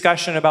serious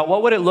discussion about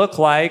what would it look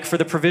like for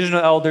the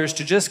provisional elders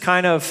to just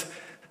kind of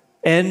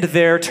end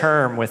their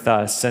term with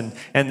us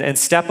and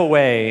step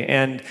away.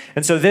 And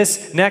so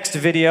this next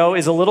video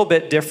is a little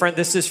bit different.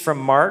 This is from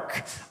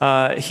Mark.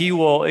 He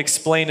will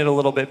explain it a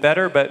little bit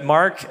better, but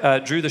Mark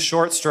drew the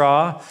short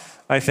straw,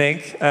 I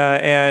think,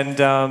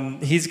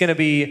 and he's going to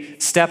be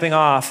stepping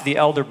off the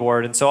elder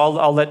board. And so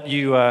I'll let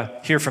you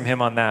hear from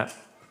him on that.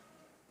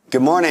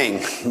 Good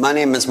morning. My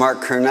name is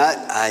Mark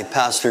Kernut. I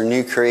pastor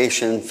New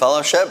Creation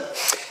Fellowship,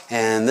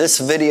 and this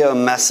video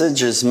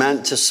message is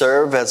meant to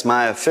serve as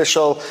my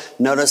official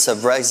notice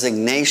of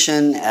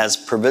resignation as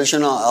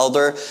provisional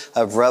elder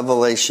of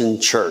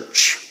Revelation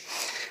Church.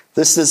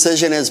 This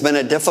decision has been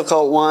a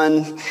difficult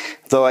one,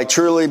 though I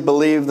truly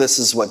believe this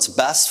is what's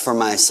best for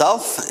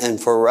myself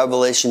and for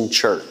Revelation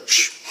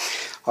Church.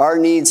 Our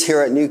needs here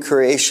at New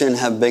Creation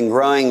have been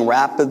growing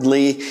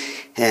rapidly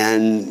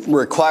and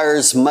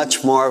requires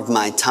much more of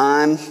my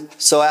time.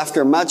 So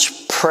after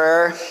much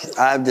prayer,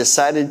 I've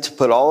decided to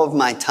put all of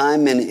my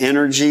time and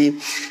energy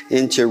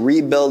into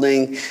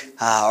rebuilding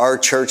our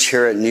church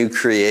here at New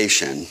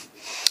Creation.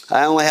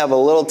 I only have a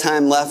little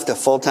time left of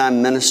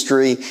full-time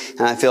ministry,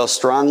 and I feel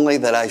strongly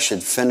that I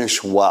should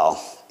finish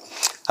well.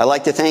 I'd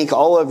like to thank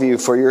all of you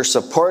for your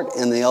support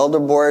in the elder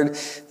board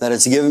that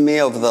has given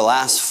me over the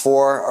last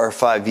 4 or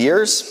 5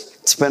 years.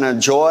 It's been a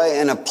joy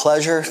and a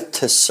pleasure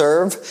to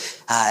serve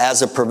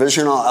as a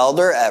provisional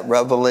elder at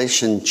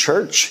Revelation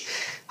Church.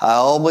 I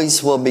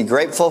always will be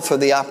grateful for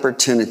the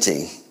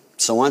opportunity.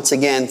 So once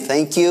again,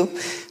 thank you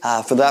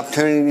for the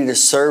opportunity to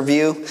serve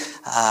you,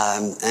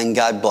 and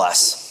God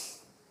bless.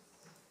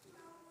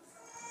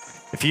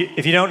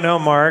 If you don't know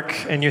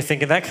Mark and you're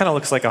thinking that kind of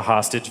looks like a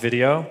hostage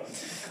video,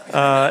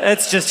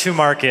 it's just who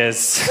Mark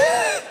is.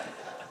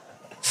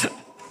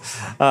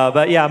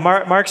 But yeah,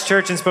 Mark's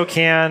church in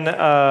Spokane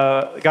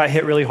got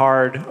hit really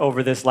hard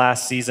over this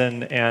last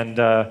season,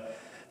 and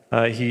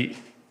he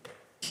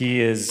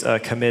is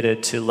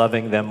committed to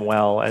loving them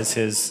well as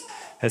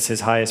his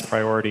highest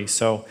priority.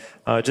 So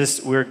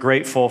we're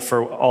grateful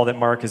for all that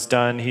Mark has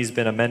done. He's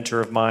been a mentor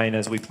of mine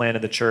as we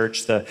planted the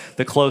church,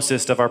 the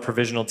closest of our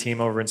provisional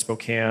team over in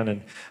Spokane,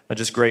 and I'm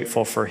just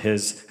grateful for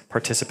his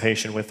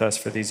participation with us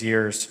for these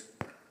years.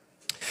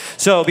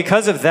 So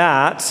because of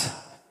that,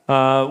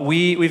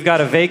 we've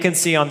got a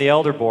vacancy on the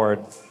elder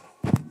board.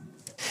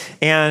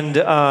 And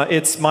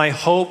it's my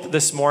hope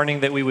this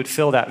morning that we would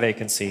fill that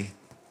vacancy.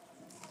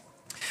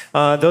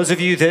 Those of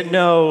you that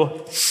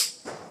know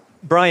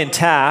Brian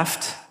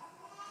Taft,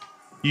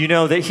 you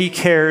know that he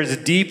cares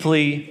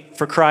deeply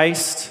for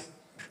Christ,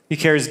 he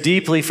cares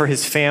deeply for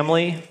his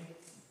family,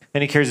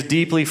 and he cares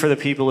deeply for the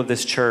people of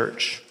this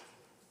church.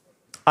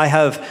 I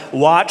have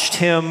watched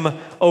him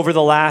over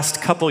the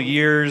last couple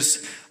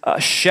years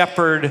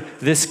shepherd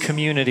this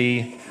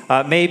community,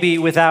 maybe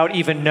without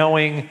even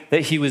knowing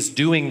that he was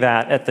doing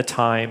that at the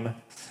time,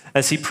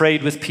 as he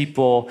prayed with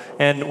people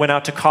and went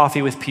out to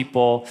coffee with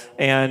people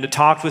and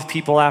talked with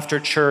people after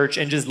church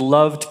and just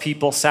loved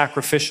people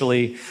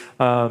sacrificially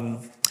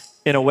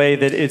in a way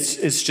that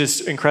it's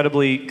just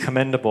incredibly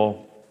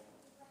commendable.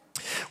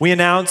 We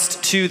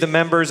announced to the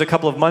members a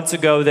couple of months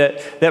ago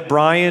that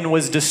Brian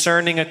was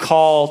discerning a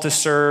call to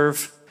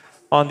serve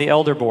on the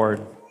elder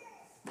board.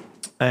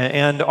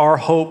 And our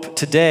hope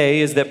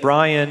today is that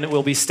Brian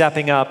will be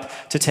stepping up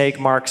to take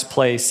Mark's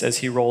place as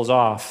he rolls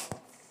off.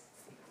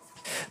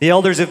 The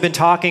elders have been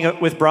talking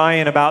with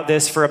Brian about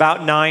this for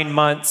about 9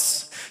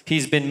 months.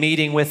 He's been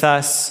meeting with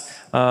us.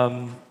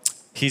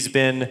 He's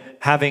been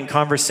having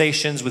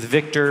conversations with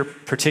Victor,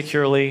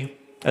 particularly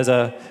as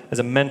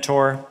a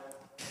mentor.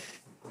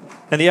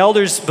 And the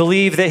elders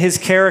believe that his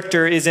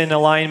character is in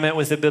alignment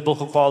with the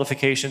biblical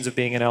qualifications of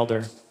being an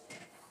elder.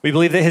 We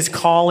believe that his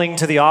calling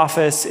to the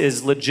office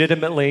is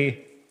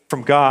legitimately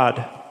from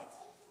God.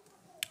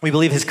 We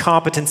believe his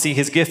competency,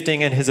 his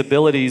gifting, and his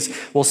abilities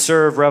will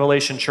serve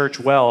Revelation Church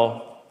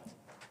well.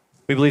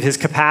 We believe his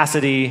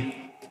capacity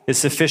is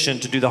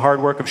sufficient to do the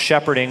hard work of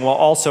shepherding while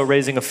also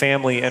raising a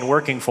family and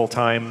working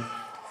full-time.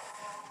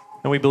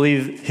 And we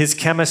believe his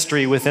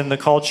chemistry within the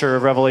culture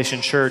of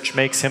Revelation Church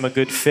makes him a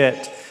good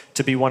fit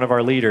to be one of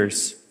our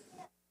leaders.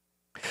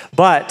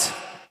 But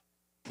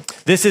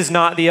This is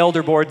not the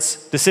elder board's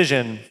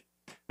decision.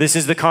 This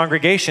is the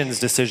congregation's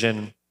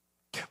decision.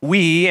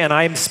 We, and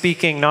I'm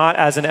speaking not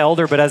as an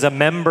elder, but as a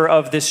member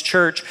of this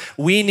church,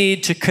 we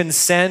need to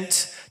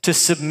consent to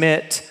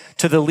submit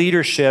to the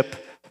leadership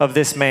of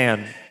this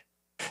man,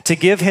 to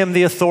give him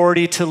the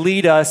authority to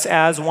lead us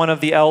as one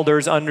of the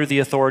elders under the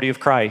authority of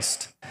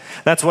Christ.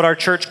 That's what our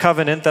church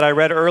covenant that I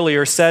read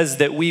earlier says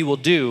that we will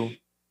do.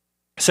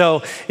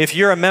 So if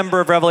you're a member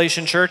of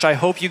Revelation Church, I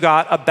hope you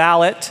got a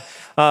ballot.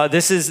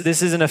 This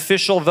is an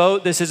official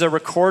vote. This is a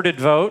recorded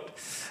vote.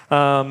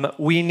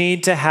 We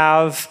need to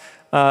have,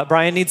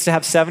 Brian needs to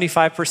have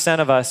 75%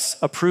 of us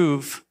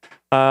approve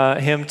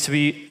him to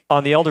be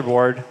on the elder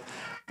board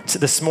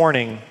this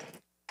morning.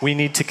 We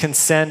need to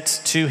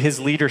consent to his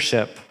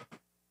leadership.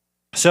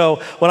 So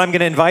what I'm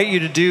going to invite you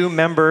to do,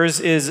 members,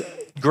 is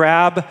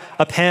grab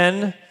a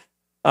pen,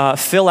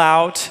 fill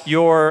out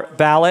your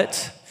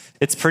ballot.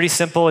 It's pretty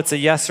simple. It's a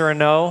yes or a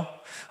no,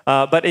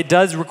 but it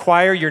does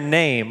require your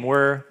name.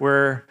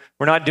 We're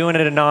not doing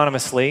it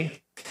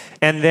anonymously.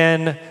 And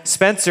then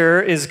Spencer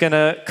is going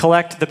to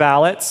collect the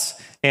ballots,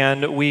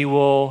 and we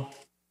will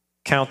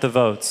count the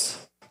votes.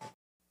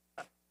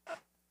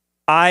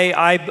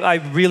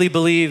 I really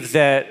believe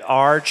that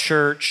our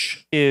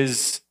church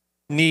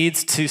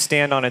needs to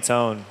stand on its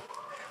own.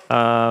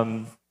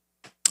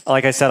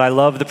 Like I said, I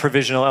love the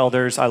provisional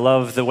elders. I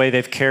love the way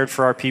they've cared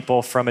for our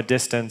people from a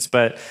distance,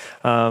 but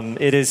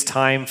it is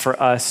time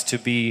for us to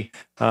be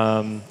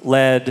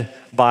led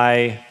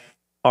by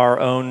our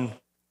own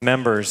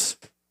members.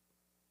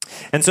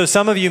 And so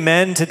some of you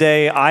men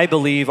today, I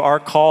believe, are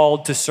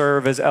called to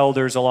serve as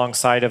elders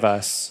alongside of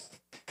us.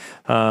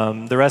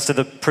 The rest of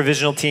the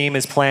provisional team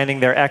is planning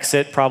their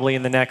exit probably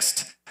in the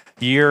next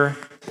year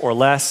or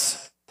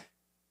less.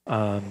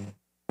 And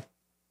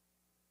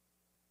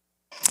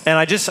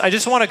I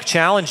just want to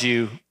challenge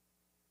you.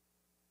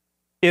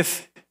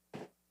 If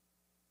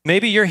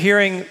maybe you're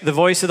hearing the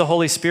voice of the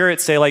Holy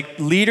Spirit say, like,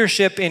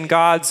 leadership in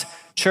God's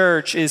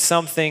church is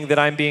something that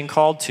I'm being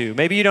called to.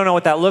 Maybe you don't know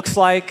what that looks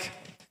like.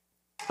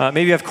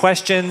 Maybe you have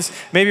questions.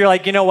 Maybe you're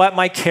like, you know what?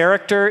 My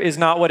character is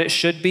not what it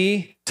should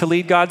be to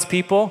lead God's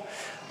people.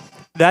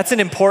 That's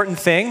an important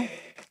thing,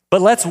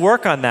 but let's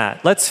work on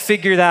that. Let's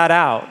figure that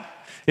out.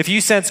 If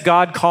you sense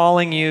God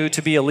calling you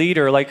to be a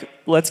leader, like,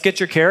 let's get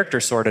your character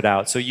sorted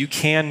out so you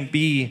can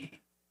be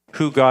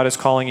who God is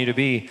calling you to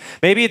be.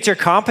 Maybe it's your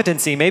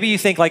competency. Maybe you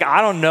think, like,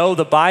 I don't know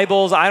the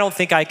Bibles. I don't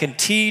think I can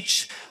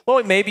teach.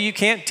 Well, maybe you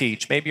can't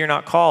teach. Maybe you're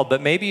not called,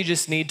 but maybe you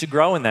just need to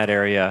grow in that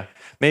area.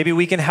 Maybe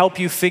we can help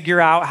you figure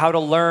out how to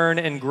learn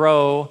and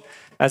grow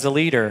as a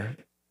leader.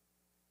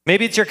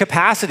 Maybe it's your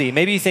capacity.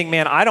 Maybe you think,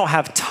 man, I don't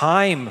have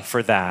time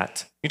for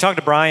that. You talk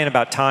to Brian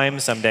about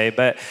time someday,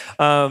 but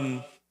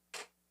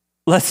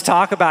let's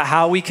talk about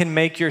how we can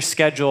make your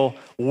schedule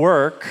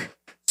work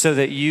so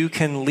that you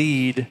can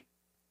lead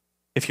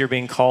if you're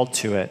being called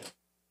to it.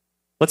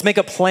 Let's make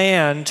a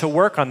plan to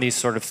work on these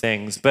sort of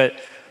things, but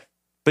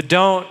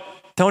don't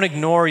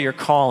ignore your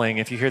calling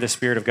if you hear the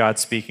Spirit of God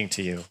speaking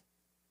to you.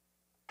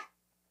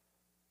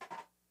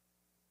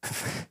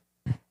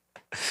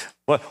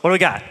 What do we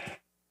got?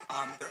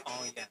 They're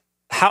all yes.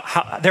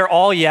 How they're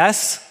all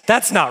yes?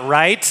 That's not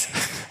right.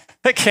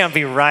 That can't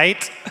be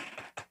right.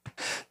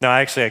 No,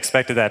 I actually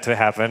expected that to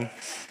happen,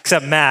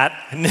 except Matt.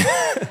 I'm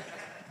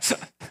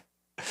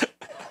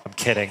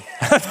kidding.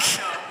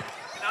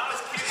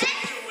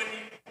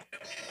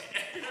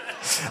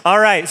 All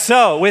right,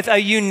 so with a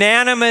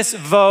unanimous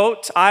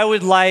vote, I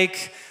would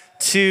like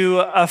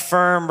to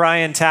affirm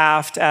Brian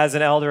Taft as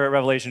an elder at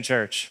Revelation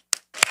Church.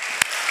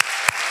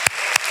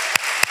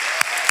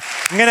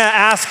 I'm going to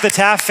ask the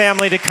Taft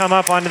family to come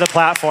up onto the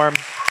platform.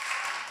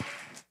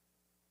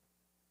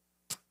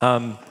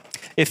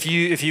 If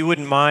you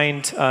wouldn't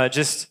mind,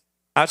 just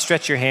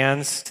outstretch your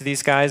hands to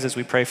these guys as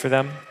we pray for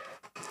them.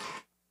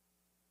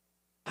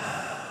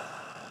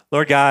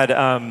 Lord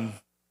God,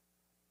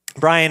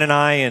 Brian and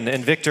I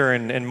and Victor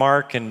and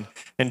Mark and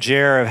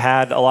Jer have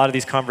had a lot of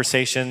these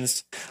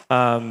conversations.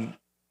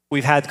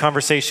 We've had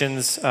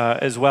conversations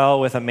as well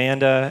with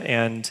Amanda,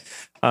 and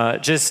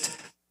just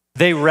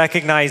they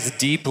recognize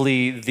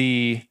deeply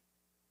the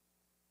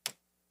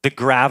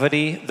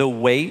gravity, the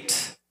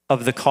weight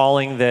of the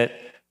calling that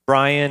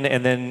Brian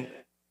and then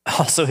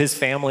also his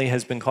family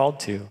has been called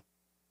to.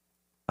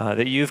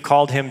 That you've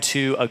called him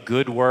to a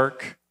good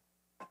work,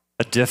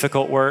 a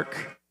difficult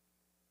work,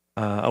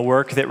 a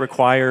work that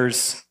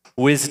requires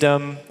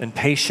wisdom and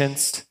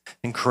patience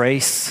and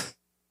grace,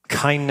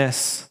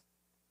 kindness,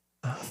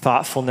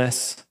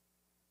 thoughtfulness.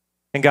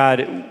 And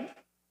God,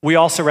 we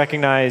also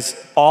recognize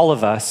all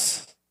of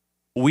us,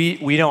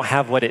 we don't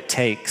have what it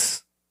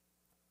takes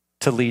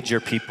to lead your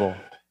people.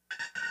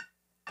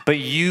 But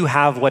you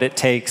have what it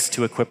takes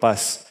to equip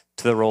us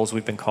to the roles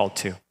we've been called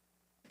to.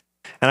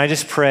 And I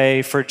just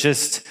pray for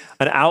just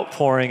an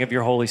outpouring of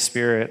your Holy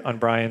Spirit on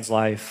Brian's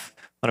life,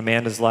 on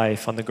Amanda's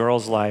life, on the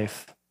girls'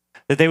 life,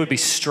 that they would be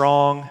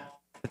strong,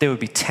 that they would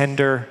be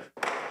tender,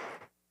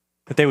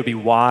 that they would be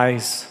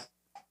wise.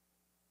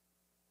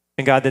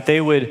 And God, that they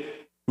would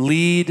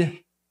lead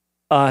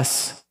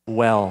us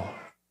well.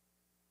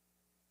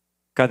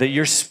 God, that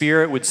your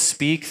Spirit would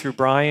speak through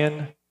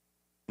Brian,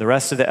 the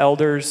rest of the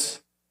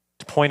elders,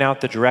 to point out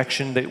the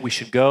direction that we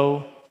should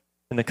go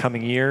in the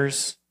coming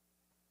years.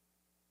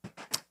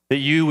 That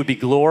you would be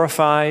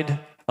glorified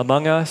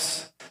among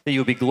us, that you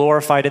would be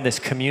glorified in this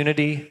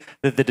community,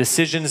 that the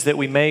decisions that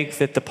we make,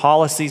 that the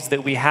policies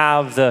that we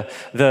have,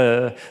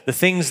 the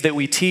things that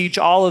we teach,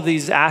 all of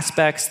these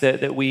aspects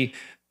that we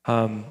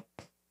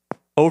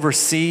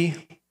oversee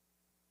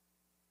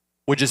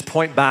would just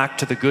point back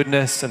to the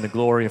goodness and the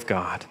glory of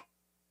God.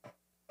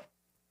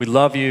 We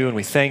love you and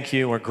we thank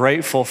you. We're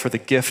grateful for the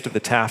gift of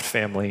the Taft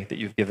family that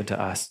you've given to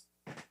us.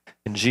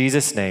 In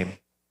Jesus' name,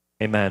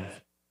 amen.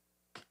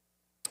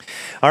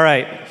 All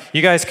right,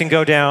 you guys can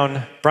go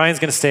down. Brian's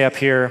going to stay up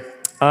here.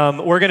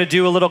 We're going to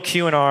do a little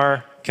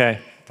Q&R. Okay,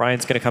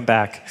 Brian's going to come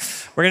back.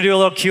 We're going to do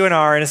a little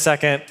Q&R in a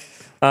second.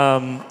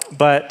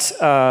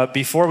 But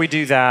before we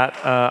do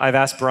that, I've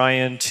asked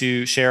Brian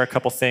to share a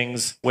couple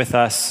things with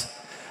us.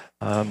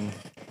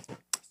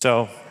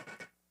 So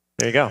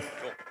there you go.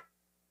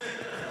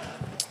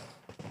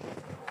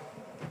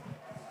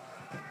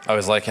 I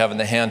always like having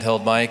the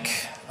handheld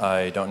mic.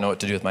 I don't know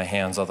what to do with my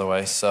hands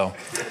otherwise, so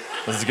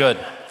this is good.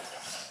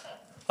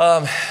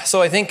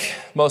 So I think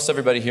most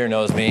everybody here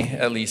knows me,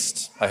 at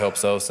least I hope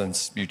so,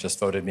 since you just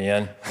voted me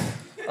in.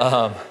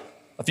 A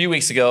few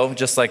weeks ago,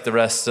 just like the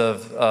rest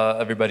of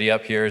everybody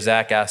up here,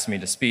 Zach asked me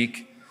to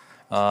speak,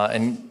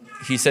 and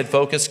he said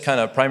focus kind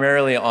of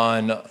primarily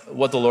on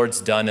what the Lord's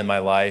done in my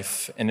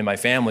life and in my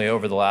family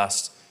over the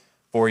last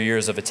 4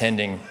 years of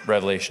attending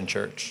Revelation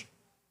Church.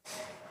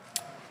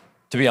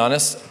 To be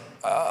honest,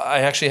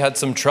 I actually had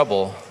some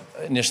trouble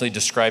initially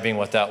describing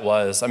what that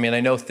was. I mean, I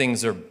know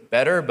things are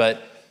better,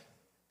 but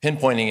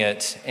pinpointing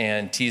it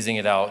and teasing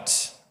it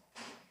out,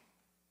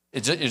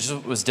 it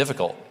just was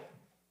difficult.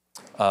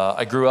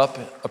 I grew up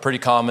a pretty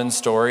common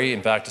story,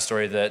 in fact, a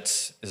story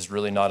that is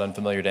really not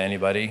unfamiliar to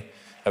anybody.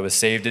 I was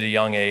saved at a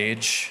young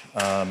age.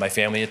 My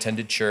family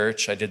attended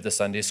church. I did the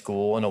Sunday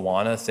school and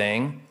Awana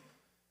thing.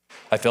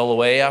 I fell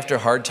away after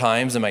hard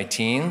times in my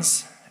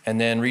teens and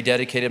then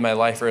rededicated my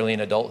life early in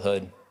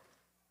adulthood.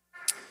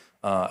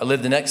 I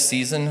lived the next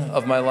season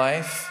of my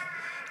life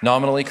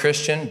nominally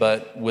Christian,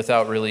 but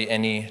without really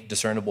any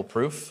discernible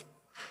proof.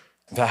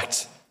 In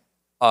fact,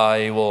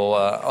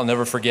 I'll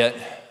never forget,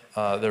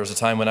 there was a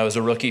time when I was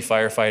a rookie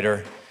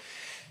firefighter,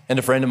 and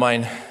a friend of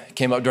mine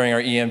came up during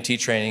our EMT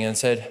training and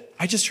said,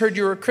 "I just heard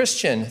you were a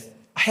Christian.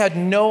 I had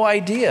no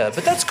idea,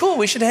 but that's cool,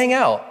 we should hang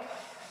out."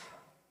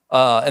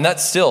 And that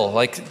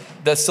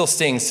still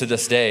stings to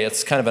this day.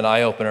 It's kind of an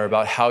eye-opener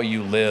about how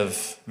you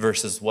live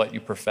versus what you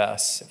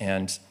profess,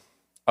 and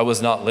I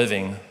was not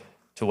living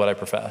to what I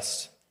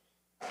professed.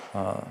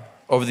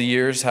 Over the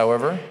years,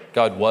 however,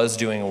 God was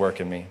doing a work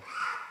in me.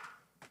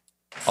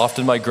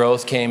 Often my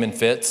growth came in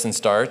fits and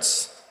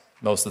starts.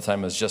 Most of the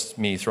time it was just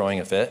me throwing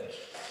a fit.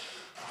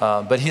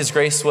 But his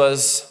grace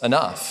was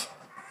enough.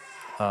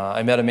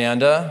 I met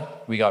Amanda,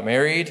 we got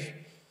married,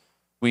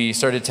 we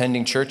started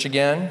attending church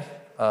again,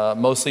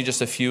 mostly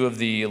just a few of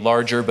the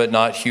larger but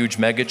not huge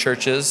mega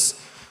churches,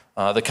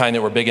 the kind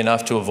that were big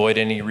enough to avoid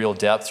any real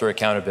depth or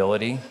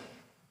accountability.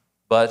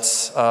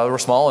 But we're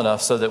small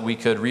enough so that we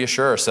could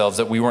reassure ourselves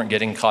that we weren't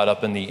getting caught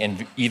up in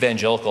the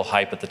evangelical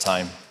hype at the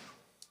time.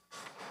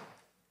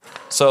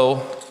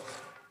 So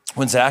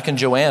when Zach and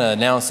Joanna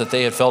announced that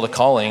they had felt a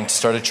calling to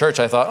start a church,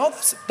 I thought, oh,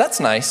 that's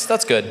nice,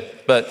 that's good,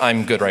 but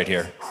I'm good right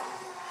here.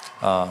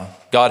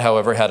 God,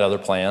 however, had other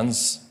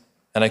plans,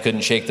 and I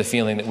couldn't shake the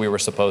feeling that we were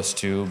supposed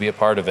to be a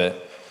part of it.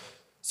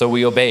 So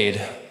we obeyed.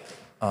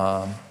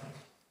 And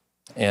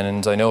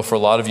I know for a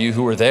lot of you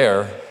who were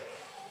there,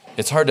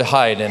 it's hard to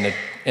hide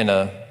in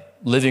a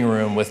living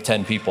room with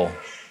 10 people.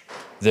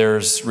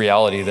 There's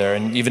reality there,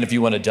 and even if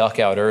you want to duck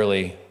out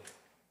early,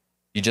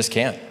 you just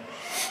can't.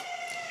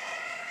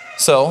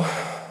 So,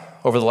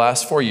 over the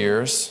last 4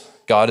 years,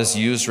 God has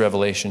used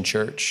Revelation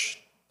Church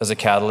as a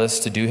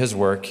catalyst to do his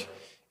work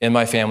in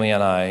my family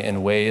and I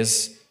in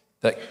ways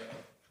that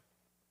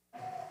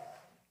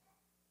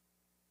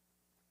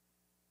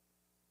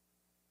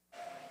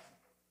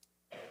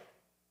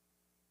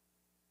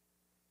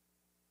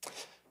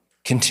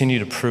continue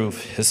to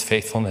prove his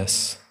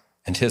faithfulness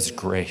and his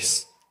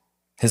grace,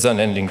 his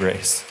unending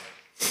grace.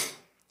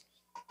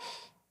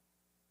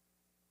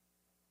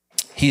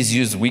 He's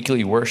used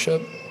weekly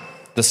worship,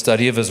 the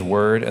study of his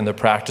word, and the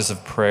practice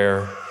of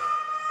prayer,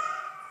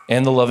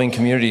 and the loving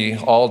community,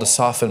 all to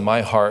soften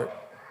my heart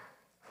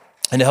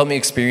and to help me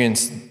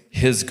experience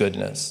his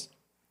goodness.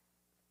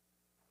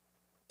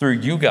 Through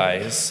you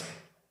guys,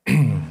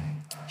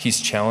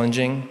 he's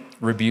challenging,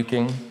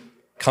 rebuking,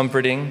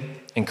 comforting,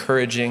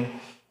 encouraging,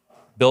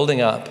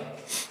 building up,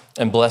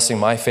 and blessing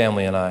my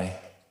family and I.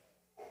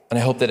 And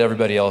I hope that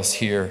everybody else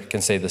here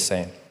can say the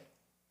same.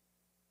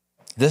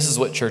 This is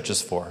what church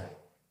is for.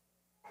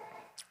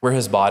 We're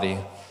his body,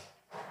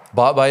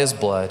 bought by his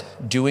blood,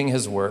 doing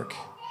his work,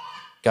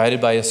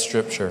 guided by his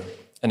scripture,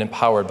 and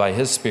empowered by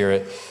his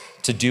spirit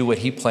to do what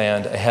he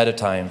planned ahead of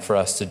time for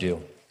us to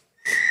do.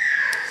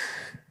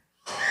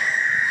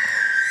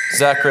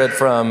 Zach read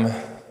from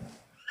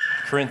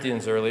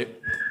Corinthians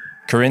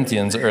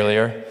Corinthians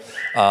earlier,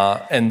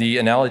 and the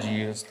analogy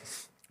used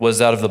was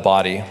that of the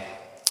body.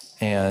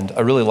 And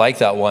I really like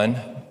that one,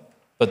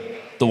 but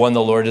the one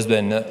the Lord has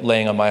been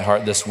laying on my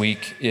heart this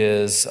week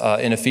is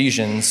in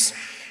Ephesians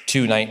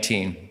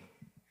 2:19.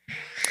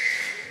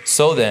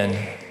 So then,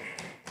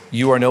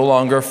 you are no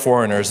longer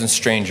foreigners and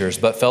strangers,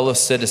 but fellow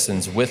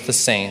citizens with the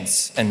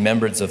saints and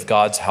members of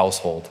God's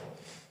household,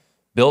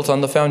 built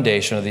on the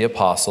foundation of the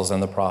apostles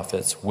and the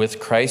prophets, with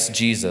Christ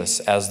Jesus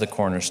as the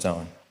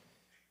cornerstone.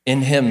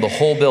 In him, the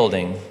whole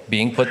building,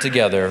 being put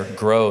together,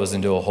 grows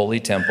into a holy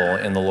temple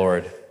in the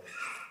Lord.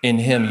 In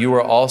him, you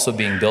are also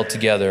being built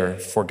together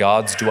for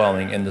God's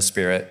dwelling in the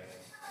Spirit.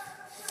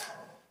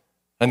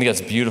 I think that's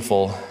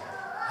beautiful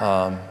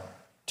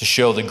to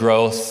show the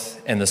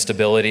growth and the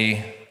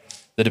stability,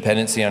 the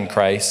dependency on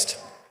Christ.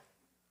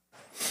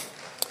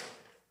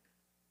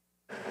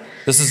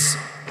 This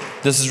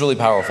is really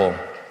powerful.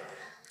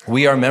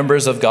 We are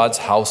members of God's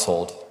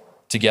household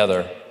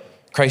together.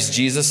 Christ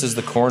Jesus is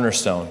the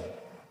cornerstone.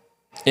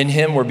 In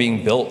him, we're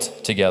being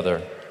built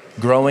together,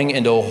 growing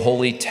into a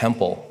holy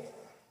temple,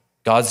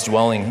 God's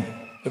dwelling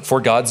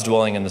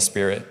in the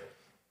Spirit.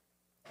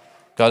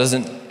 God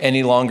doesn't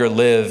any longer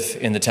live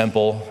in the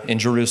temple in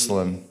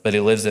Jerusalem, but he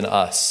lives in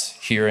us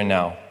here and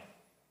now.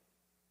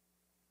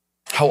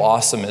 How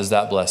awesome is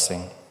that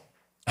blessing?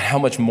 And how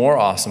much more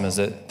awesome is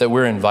it that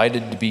we're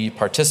invited to be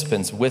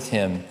participants with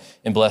him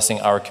in blessing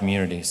our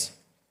communities?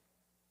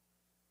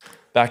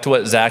 Back to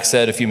what Zach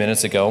said a few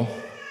minutes ago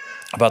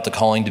about the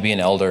calling to be an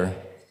elder.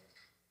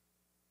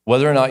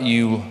 Whether or not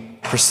you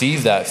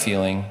perceive that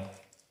feeling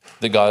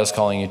that God is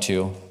calling you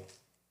to,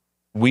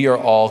 we are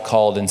all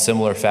called in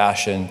similar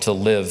fashion to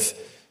live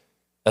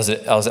as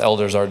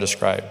elders are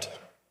described.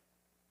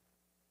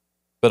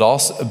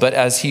 But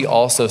as he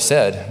also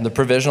said, the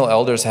provisional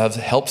elders have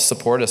helped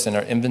support us in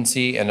our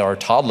infancy and our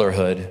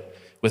toddlerhood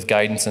with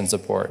guidance and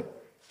support.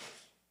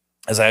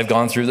 As I have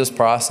gone through this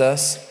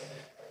process,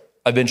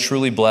 I've been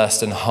truly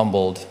blessed and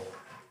humbled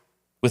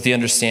with the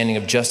understanding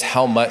of just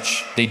how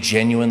much they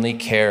genuinely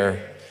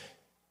care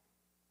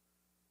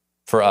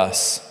for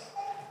us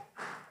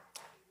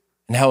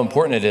and how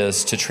important it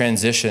is to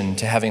transition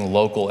to having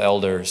local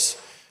elders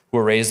who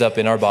are raised up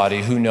in our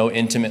body, who know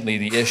intimately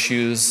the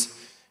issues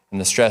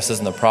and the stresses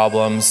and the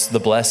problems, the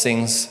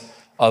blessings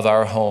of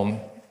our home,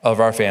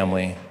 of our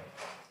family,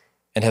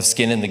 and have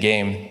skin in the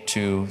game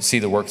to see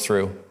the work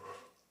through.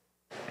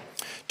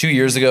 2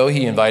 years ago,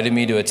 he invited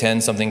me to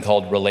attend something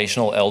called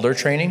Relational Elder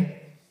Training.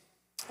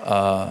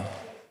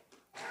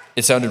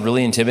 It sounded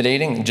really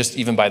intimidating, just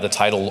even by the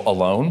title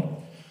alone.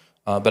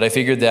 But I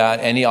figured that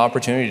any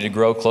opportunity to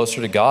grow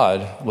closer to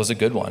God was a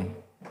good one.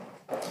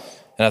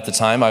 And at the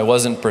time, I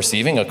wasn't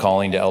perceiving a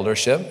calling to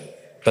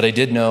eldership, but I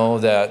did know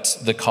that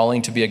the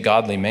calling to be a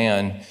godly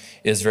man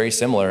is very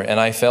similar. And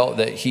I felt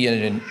that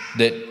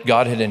that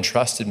God had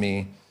entrusted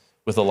me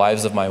with the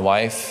lives of my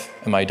wife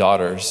and my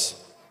daughters.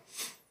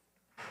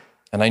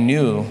 And I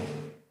knew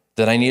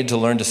that I needed to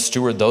learn to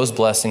steward those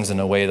blessings in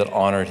a way that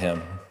honored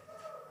him.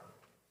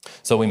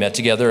 So we met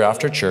together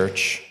after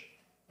church.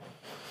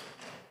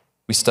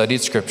 We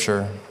studied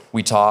scripture,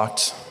 we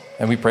talked,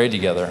 and we prayed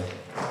together.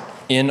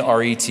 In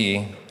RET,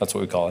 that's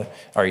what we call it,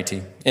 RET.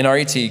 In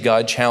RET,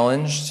 God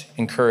challenged,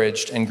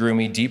 encouraged, and grew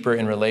me deeper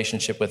in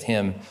relationship with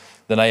him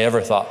than I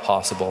ever thought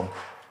possible.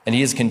 And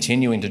he is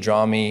continuing to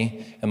draw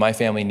me and my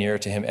family nearer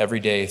to him every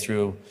day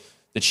through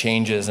the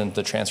changes and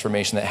the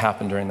transformation that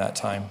happened during that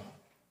time.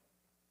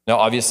 Now,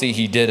 obviously,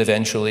 he did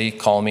eventually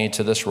call me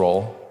to this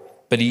role,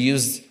 but he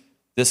used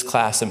this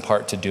class in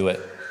part to do it.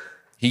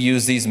 He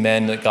used these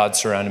men that God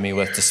surrounded me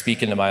with to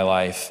speak into my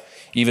life,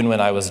 even when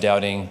I was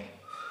doubting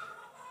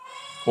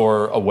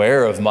or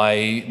aware of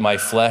my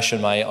flesh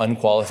and my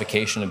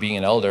unqualification of being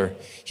an elder.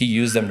 He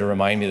used them to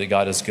remind me that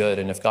God is good,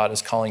 and if God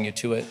is calling you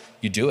to it,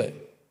 you do it.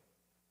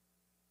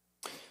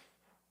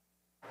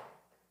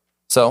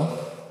 So,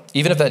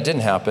 even if that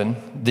didn't happen,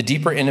 the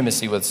deeper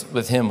intimacy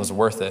with him was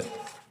worth it.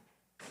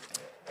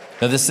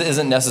 Now, this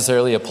isn't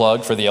necessarily a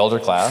plug for the elder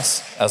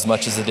class, as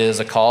much as it is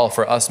a call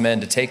for us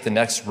men to take the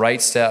next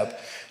right step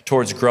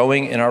towards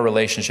growing in our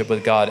relationship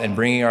with God and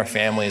bringing our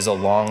families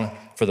along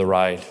for the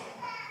ride.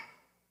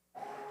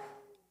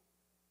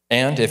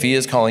 And if he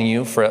is calling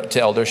you to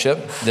eldership,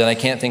 then I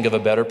can't think of a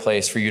better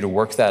place for you to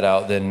work that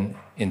out than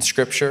in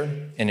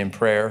scripture and in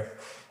prayer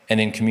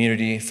and in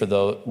community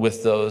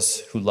with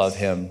those who love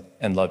him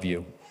and love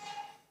you.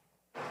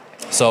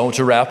 So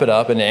to wrap it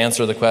up and to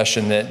answer the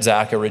question that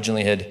Zach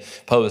originally had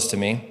posed to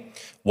me,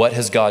 what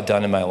has God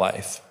done in my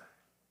life?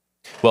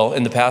 Well,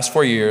 in the past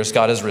 4 years,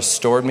 God has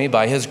restored me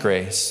by his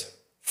grace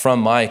from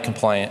my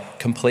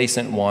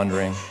complacent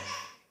wandering.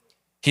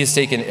 He has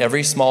taken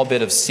every small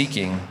bit of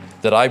seeking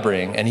that I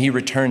bring, and he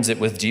returns it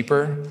with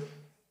deeper,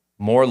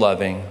 more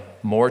loving,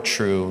 more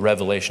true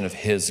revelation of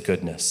his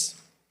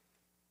goodness.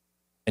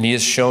 And he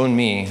has shown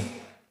me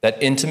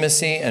that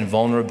intimacy and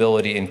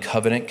vulnerability in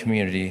covenant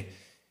community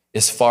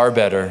is far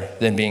better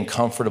than being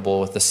comfortable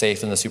with the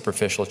safe and the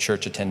superficial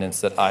church attendance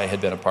that I had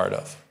been a part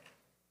of.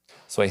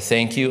 So I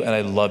thank you and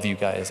I love you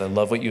guys. I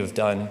love what you have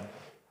done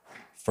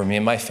for me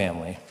and my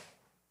family.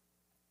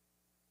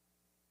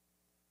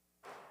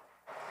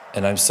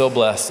 And I'm so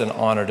blessed and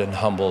honored and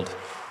humbled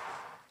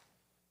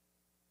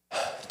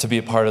to be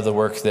a part of the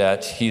work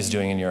that he's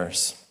doing in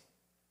yours.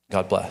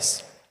 God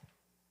bless.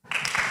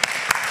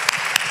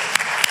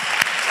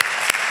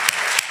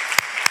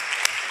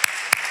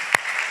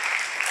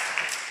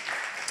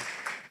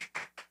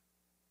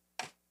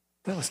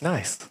 That was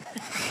nice.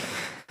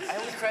 I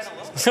only cried a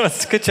little.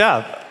 That's a good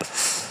job.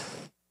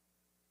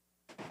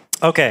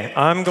 Okay,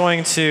 I'm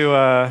going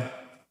to.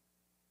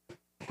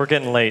 We're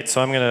getting late,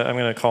 so I'm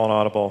gonna call an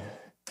audible.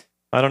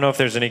 I don't know if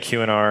there's any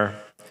Q&R,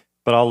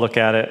 but I'll look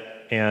at it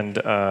and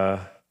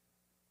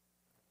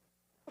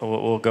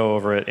we'll go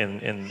over it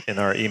in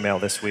our email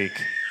this week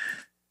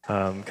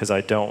because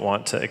I don't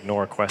want to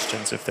ignore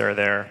questions if they're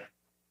there.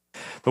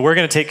 But we're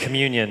going to take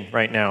communion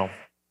right now.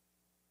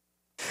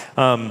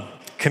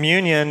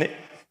 Communion,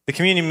 the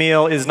communion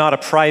meal is not a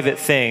private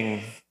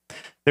thing.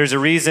 There's a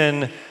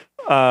reason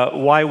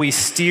why we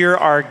steer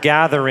our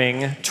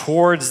gathering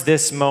towards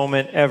this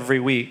moment every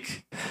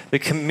week. The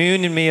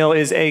communion meal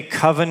is a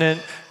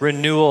covenant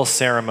renewal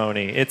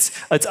ceremony. It's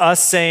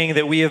us saying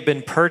that we have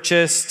been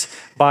purchased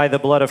by the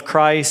blood of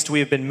Christ. We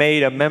have been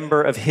made a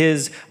member of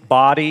his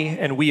body,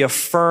 and we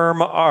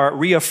reaffirm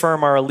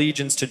our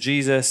allegiance to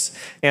Jesus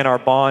and our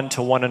bond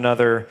to one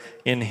another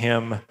in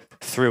him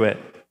through it.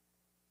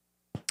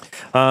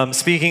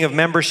 Speaking of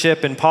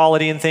membership and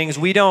polity and things,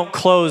 we don't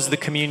close the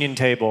communion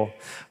table.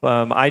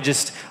 I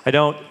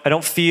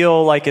don't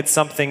feel like it's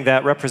something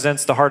that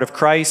represents the heart of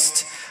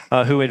Christ,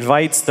 who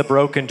invites the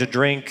broken to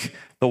drink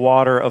the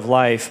water of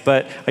life.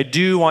 But I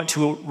do want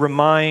to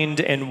remind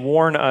and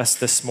warn us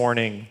this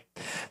morning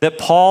that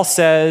Paul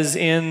says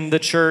in the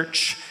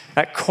church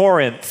at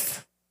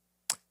Corinth,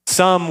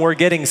 some were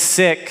getting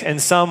sick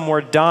and some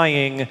were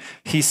dying,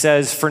 he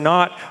says, for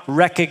not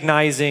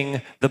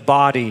recognizing the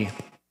body.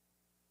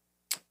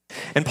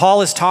 And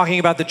Paul is talking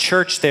about the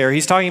church there.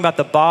 He's talking about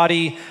the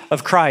body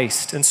of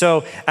Christ. And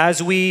so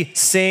as we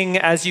sing,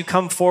 as you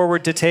come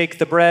forward to take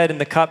the bread and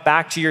the cup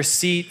back to your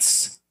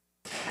seats,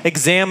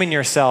 examine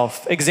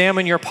yourself,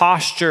 examine your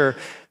posture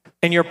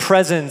and your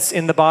presence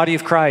in the body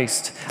of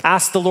Christ.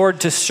 Ask the Lord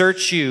to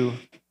search you,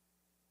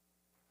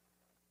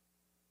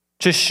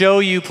 to show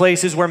you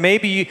places where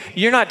maybe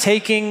you're not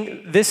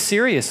taking this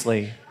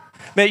seriously.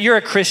 You're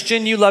a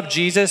Christian, you love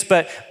Jesus,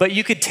 but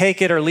you could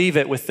take it or leave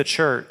it with the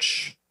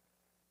church.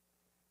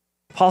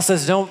 Paul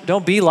says,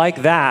 don't be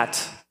like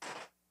that.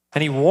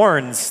 And he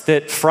warns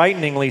that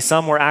frighteningly,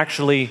 some were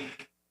actually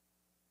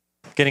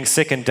getting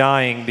sick and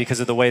dying because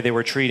of the way they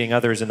were treating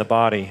others in the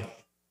body.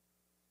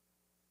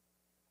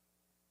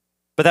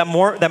 But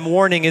that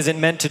warning isn't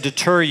meant to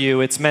deter you.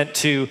 It's meant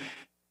to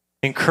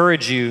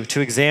encourage you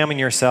to examine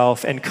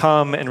yourself and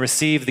come and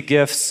receive the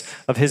gifts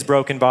of his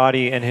broken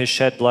body and his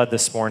shed blood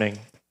this morning.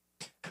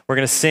 We're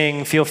going to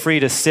sing. Feel free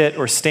to sit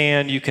or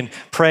stand. You can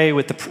pray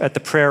at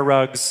the prayer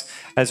rugs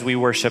as we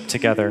worship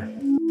together.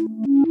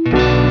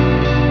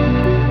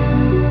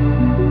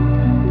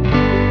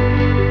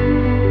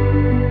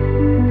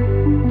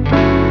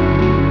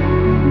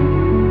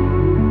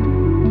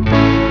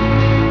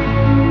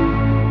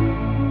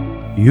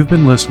 You've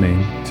been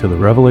listening to the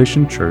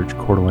Revelation Church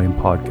Coeur d'Alene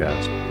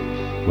podcast.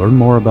 Learn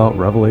more about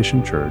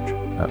Revelation Church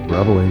at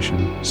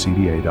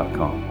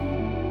revelationcda.com.